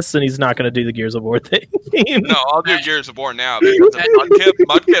about this, and he's not going to do the Gears of War thing. No, I'll do Gears of War now because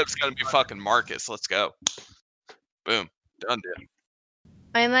Mudkip's gonna be fucking Marcus. Let's go. Boom. Done, dude.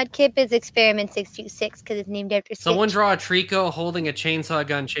 My mudkip is Experiment 626 because it's named after Stitch. Someone draw a Trico holding a chainsaw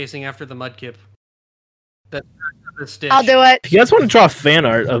gun chasing after the mudkip. That's Stitch. I'll do it. If you guys want to draw fan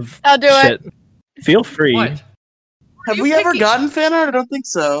art of I'll do it. shit, feel free. What? Have you we ever picking? gotten fan art? I don't think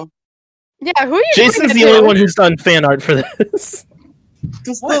so. Yeah, who are you? Jason's the only one who's done fan art for this.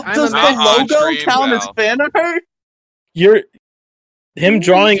 Does What? the, does Not the on logo stream, count as Val. fan art? Him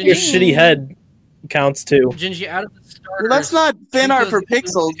drawing your shitty head counts too. Gingy, out of the starters, Well, that's not fan art Trico's for the only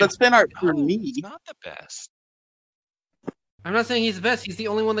Pixels. one That's fan art for No, me. it's not the best. I'm not saying he's the best. He's the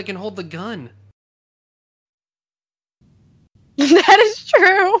only one that can hold the gun. That is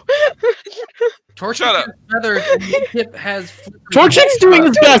true. Torchic Shut up. has feathers and Mudkip has flippers. Torchic's doing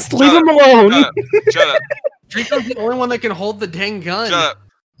his best. Leave him alone. Shut up. Shut up. Trico's the only one that can hold the dang gun. Shut up.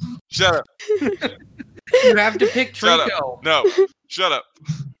 Shut up. You have to pick Shut up. Trico. No. Shut up.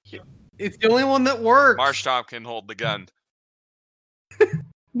 It's the only one that works. Marshtomp can hold the gun.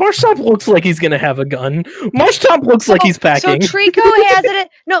 Marshtomp looks like he's gonna have a gun. Marshtomp looks like he's packing. So Trico has it.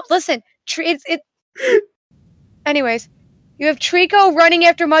 No, listen. Anyways, you have Trico running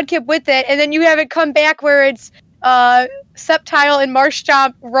after Mudkip with it, and then you have it come back where it's Sceptile and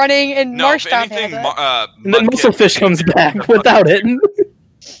Marshtomp running, and No, if Marshtomp anything, has it. And then Mudkip- Musclefish comes back without it.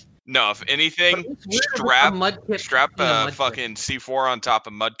 No, if anything, It's weird about Mudkip strap being a a Mudkip. fucking C4 on top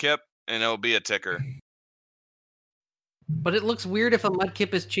of Mudkip, and it'll be a ticker. But it looks weird if a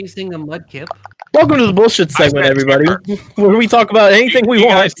Mudkip is chasing a Mudkip. Welcome to the bullshit segment, said everybody, ticker. where we talk about anything we you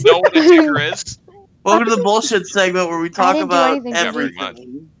want. guys know what a ticker is? Welcome to the bullshit segment where we talk didn't do about anything Yeah, pretty much.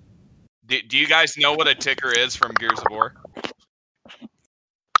 everything. Do you guys know what a ticker is from Gears of War?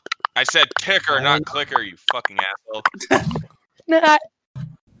 I said ticker, not clicker, you fucking asshole. No, I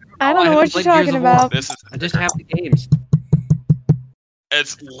I don't know haven't what you're played Gears talking of War. about. This is I just have the games.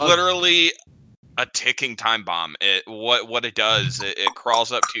 it's literally a ticking time bomb. What it does, it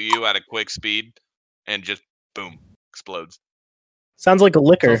crawls up to you at a quick speed and just boom, explodes. Sounds like a So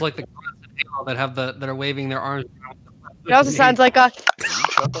liquor. it's like the gods in Halo that are waving their arms. It also sounds like a. Can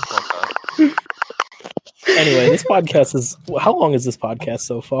you shut the fuck up? Anyway, this podcast is. How long is this podcast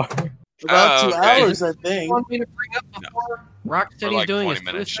so far? About 2 okay. hours, I think. Want me to bring up before We're Rocksteady's like doing 20 his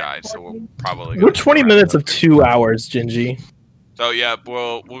minutes shy, Suicide so we'll Squad probably We're go 20 wrap minutes up. of 2 hours, Gingy. So yeah,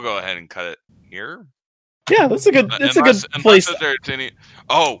 we'll go ahead and cut it here. Yeah, that's a good. It's a good Unless place. there's any.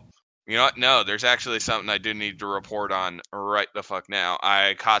 Oh, you know what? No, there's actually something I do need to report on right the fuck now.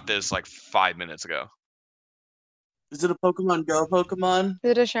 I caught this like 5 minutes ago. Is it a Pokemon Go Pokemon?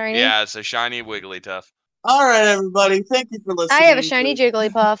 Is it a shiny? Yeah, it's a shiny Wigglytuff. All right, everybody. Thank you for listening. I have a shiny to-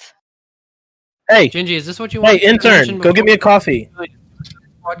 Jigglypuff. Hey, Gingy, is this what you want? hey, intern, go get me a coffee.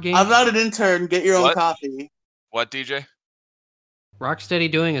 Squad game? I'm not an intern. Get your own What? coffee. What, DJ?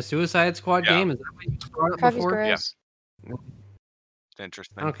 Rocksteady doing a Suicide Squad Yeah. game? Is that what you brought up Coffee's before? gross. It's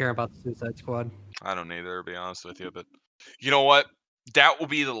interesting. I don't care about the Suicide Squad. I don't either, to be honest with you. But you know what? That will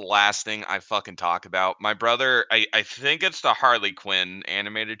be the last thing I fucking talk about. My brother, I think it's the Harley Quinn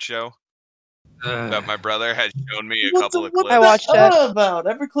animated show that my brother had shown me a couple of what clips. I watched that about?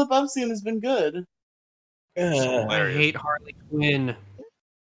 Every clip I've seen has been good. I Hilarious. hate Harley Quinn.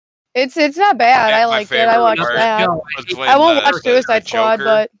 It's not bad. Yeah, I my liked it. I favorite watched part- that. No, Was when I won't the- watch the Suicide Squad, Joker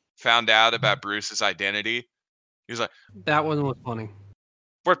but found out about Bruce's identity. He was like, that one was funny.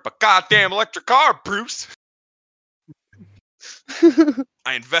 "Where's my goddamn electric car, Bruce?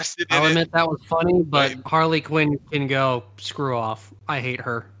 I invested in I'll it." admit that was funny, but Right. Harley Quinn can go screw off. I hate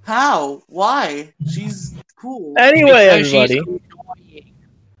her. How? Why? She's cool. Anyway, Because she's everybody. annoying.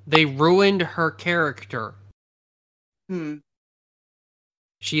 They ruined her character. Hmm.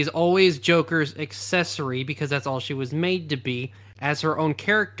 She's always Joker's accessory because that's all she was made to be. As her own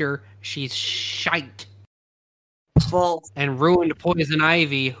character, she's shite. Well, And ruined Poison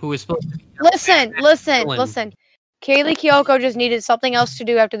Ivy, who is supposed to be listen. villain. Kaylee Kyoko just needed something else to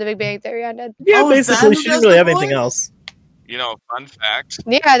do after the Big Bang Theory ended. Yeah, Oh, is that basically, who she does didn't really the have anything voice? else. You know, fun fact.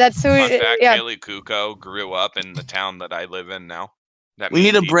 Yeah, that's who. Fun fact: Yeah, Kaylee Kuko grew up in the town that I live in now. That we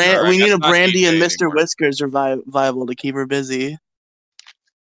need a means brand. or I We need guess a not Brandy and DJ Mr. anymore. Whiskers revival to keep her busy.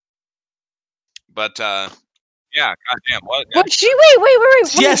 But yeah, goddamn, what? What? She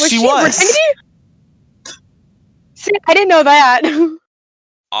wait. Yes, she was. Brandy? See, I didn't know that.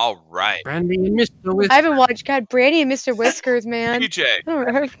 All right, Brandy and Mr. Whisker. I haven't watched Brandy and Mr. Whiskers, man. DJ.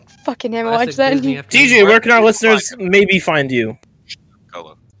 I fucking haven't Classic watched that. Disney after DJ, where can our Where- listeners maybe find you?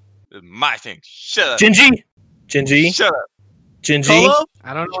 Colo. This is my thing. Shut up. Gingy? Gingy? Shut up, Gingy? Colo?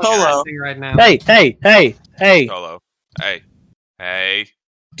 I don't know Polo. what's happening right now. Hey. Colo. Hey.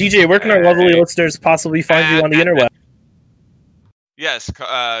 DJ, where can our lovely listeners possibly find you on the interweb? Yes,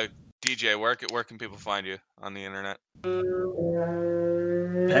 DJ. Where can people find you on the internet?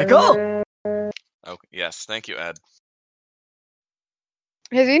 Pickle? Okay, yes, thank you, Ed.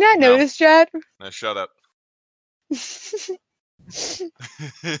 Has he not No. noticed yet? Now shut up.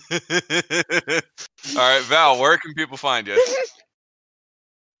 All right, Val, where can people find you?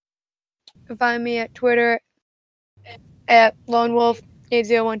 Find me at Twitter at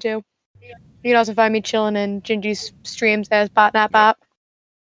LoneWolf8012. You can also find me chilling in Gingy's streams as BotNatBot.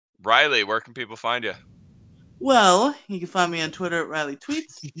 Riley, where can people find you? Well, you can find me on Twitter at Riley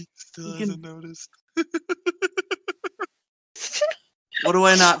Tweets. Still You can- hasn't noticed. What do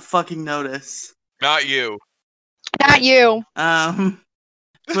I not fucking notice? Not you. Not you.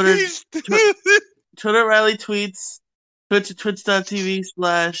 Twitter Twitter Riley Tweets. Twitch at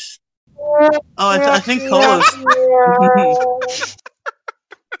twitch.tv/ I think Colo's.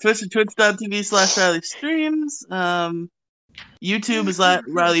 Twitch at twitch.tv/ Riley Streams. YouTube is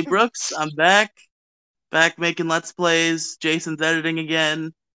Riley Brooks. I'm back making Let's Plays. Jason's editing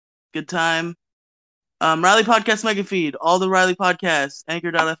again. Good time. Riley Podcast Mega Feed. All the Riley Podcasts.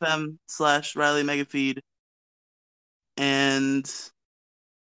 Anchor.fm / Riley Mega Feed. And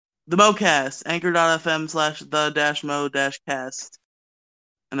the MoCast. Anchor.fm / the -mo-cast.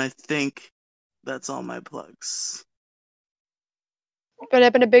 And I think that's all my plugs. What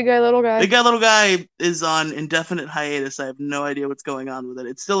happened to Big Guy, Little Guy? Big Guy Little Guy is on indefinite hiatus. I have no idea what's going on with it.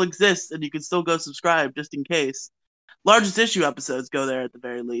 It still exists, and you can still go subscribe just in case. Largest Issue episodes go there at the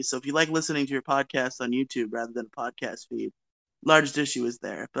very least. So if you like listening to your podcast on YouTube rather than a podcast feed, Largest Issue is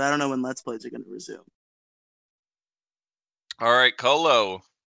there. But I don't know when Let's Plays are going to resume. All right, Colo,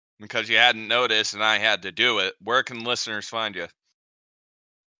 because you hadn't noticed and I had to do it, where can listeners find you?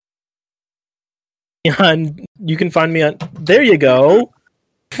 And you can find me on. There you go,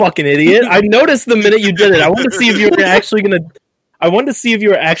 fucking idiot! I noticed the minute you did it. I wanted to see if you were actually gonna. I wanted to see if you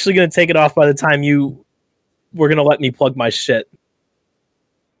were actually gonna take it off by the time you were gonna let me plug my shit.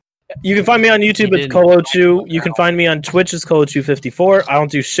 You can find me on YouTube as Colo2. You can find me on Twitch as Colo254. I don't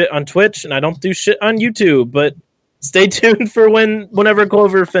do shit on Twitch and I don't do shit on YouTube. But stay tuned for whenever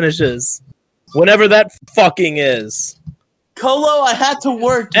Clover finishes, whenever that fucking is. Colo, I had to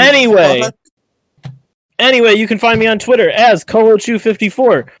work. Anyway, you can find me on Twitter as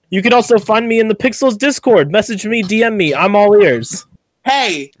Colo254. You can also find me in the Pixels Discord. Message me, DM me. I'm all ears.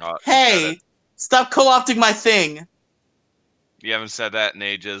 Hey, stop co-opting my thing. You haven't said that in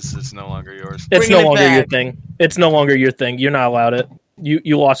ages. It's no longer yours. It's no longer your thing. It's no longer your thing. You're not allowed it.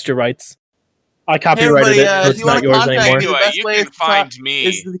 You lost your rights. I copyrighted it. It's not yours anymore. Anyway, you can find me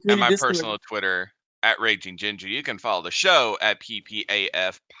at my personal Twitter at Raging Ginger. You can follow the show at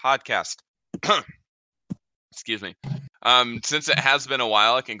PPAF Podcast. Excuse me. Since it has been a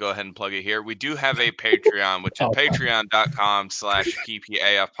while, I can go ahead and plug it here. We do have a Patreon, which is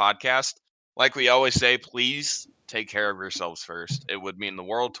patreon.com/PPAF Podcast. Like we always say, please take care of yourselves first. It would mean the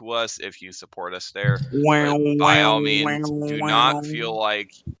world to us if you support us there. But by all means, do not feel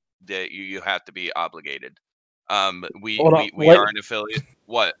like that you have to be obligated. We are an affiliate.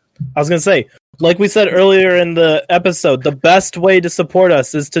 What? I was going to say, like we said earlier in the episode, the best way to support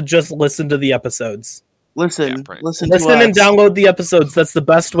us is to just listen to the episodes. Listen and download the episodes. That's the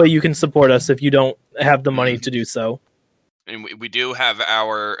best way you can support us if you don't have the money to do so. And we do have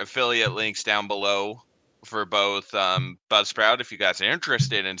our affiliate links down below for both Buzzsprout. If you guys are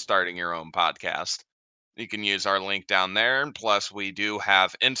interested in starting your own podcast, you can use our link down there. And plus, we do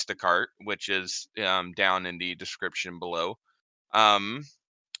have Instacart, which is down in the description below. Trying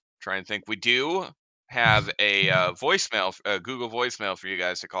to think. We do have a voicemail, a Google voicemail for you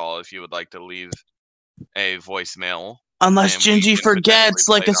guys to call if you would like to leave a voicemail. Unless Gingy forgets,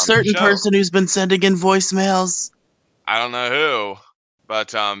 like a certain person who's been sending in voicemails. I don't know who,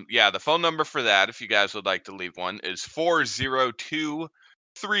 but yeah, the phone number for that, if you guys would like to leave one, is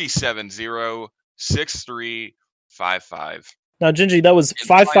 402-370-6355. Now, Gingy, that was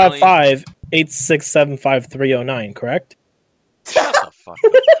 555-867-5309, correct? Shut the fuck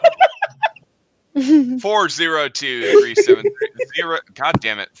up. 402-370. God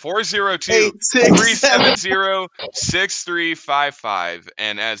damn it. 402-370-6355.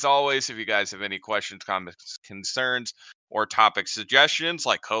 And as always, if you guys have any questions, comments, concerns, or topic suggestions,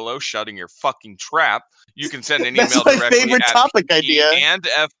 like Colo shutting your fucking trap, you can send an email That's my directly favorite at topic idea. and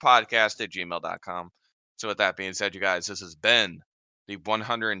fpodcast@gmail.com. So with that being said, you guys, this has been the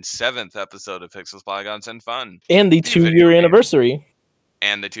 107th episode of Pixels, Polygons, and Fun. And the 2-year anniversary.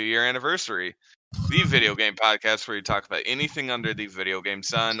 And the 2-year anniversary. The video game podcast where you talk about anything under the video game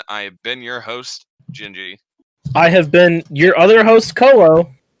sun. I have been your host, Gingy. I have been your other host,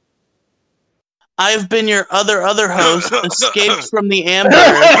 Colo. I have been your other host, escaped from the amber,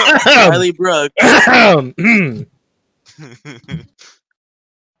 Riley Brooks.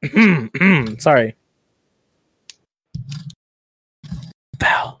 Sorry.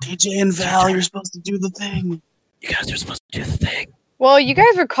 Val. TJ and Val, you're supposed to do the thing. You guys are supposed to do the thing. Well, you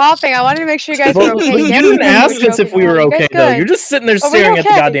guys were coughing. I wanted to make sure you guys Well, were okay. you Never didn't mind, ask you were us if joking. we were You guys okay, though. good. You're just sitting there Oh, we're staring at the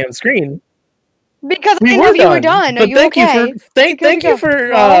okay. goddamn screen. Because I We didn't know were if you were done. done. Are But you thank okay? you for thank you for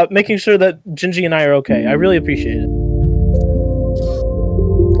Well- making sure that Gingy and I are okay. I really appreciate it.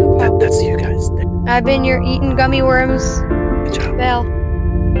 That's you guys. I've been your eating gummy worms. Good job. Val.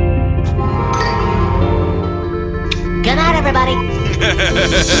 Good night, everybody.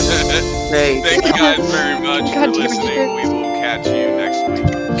 Hey. Thank you guys very much for God damn it, listening. Peter. We will catch you next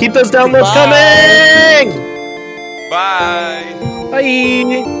week. Keep those downloads Bye. coming. Bye.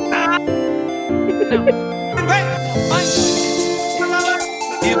 Bye.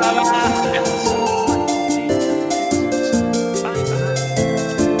 Bye.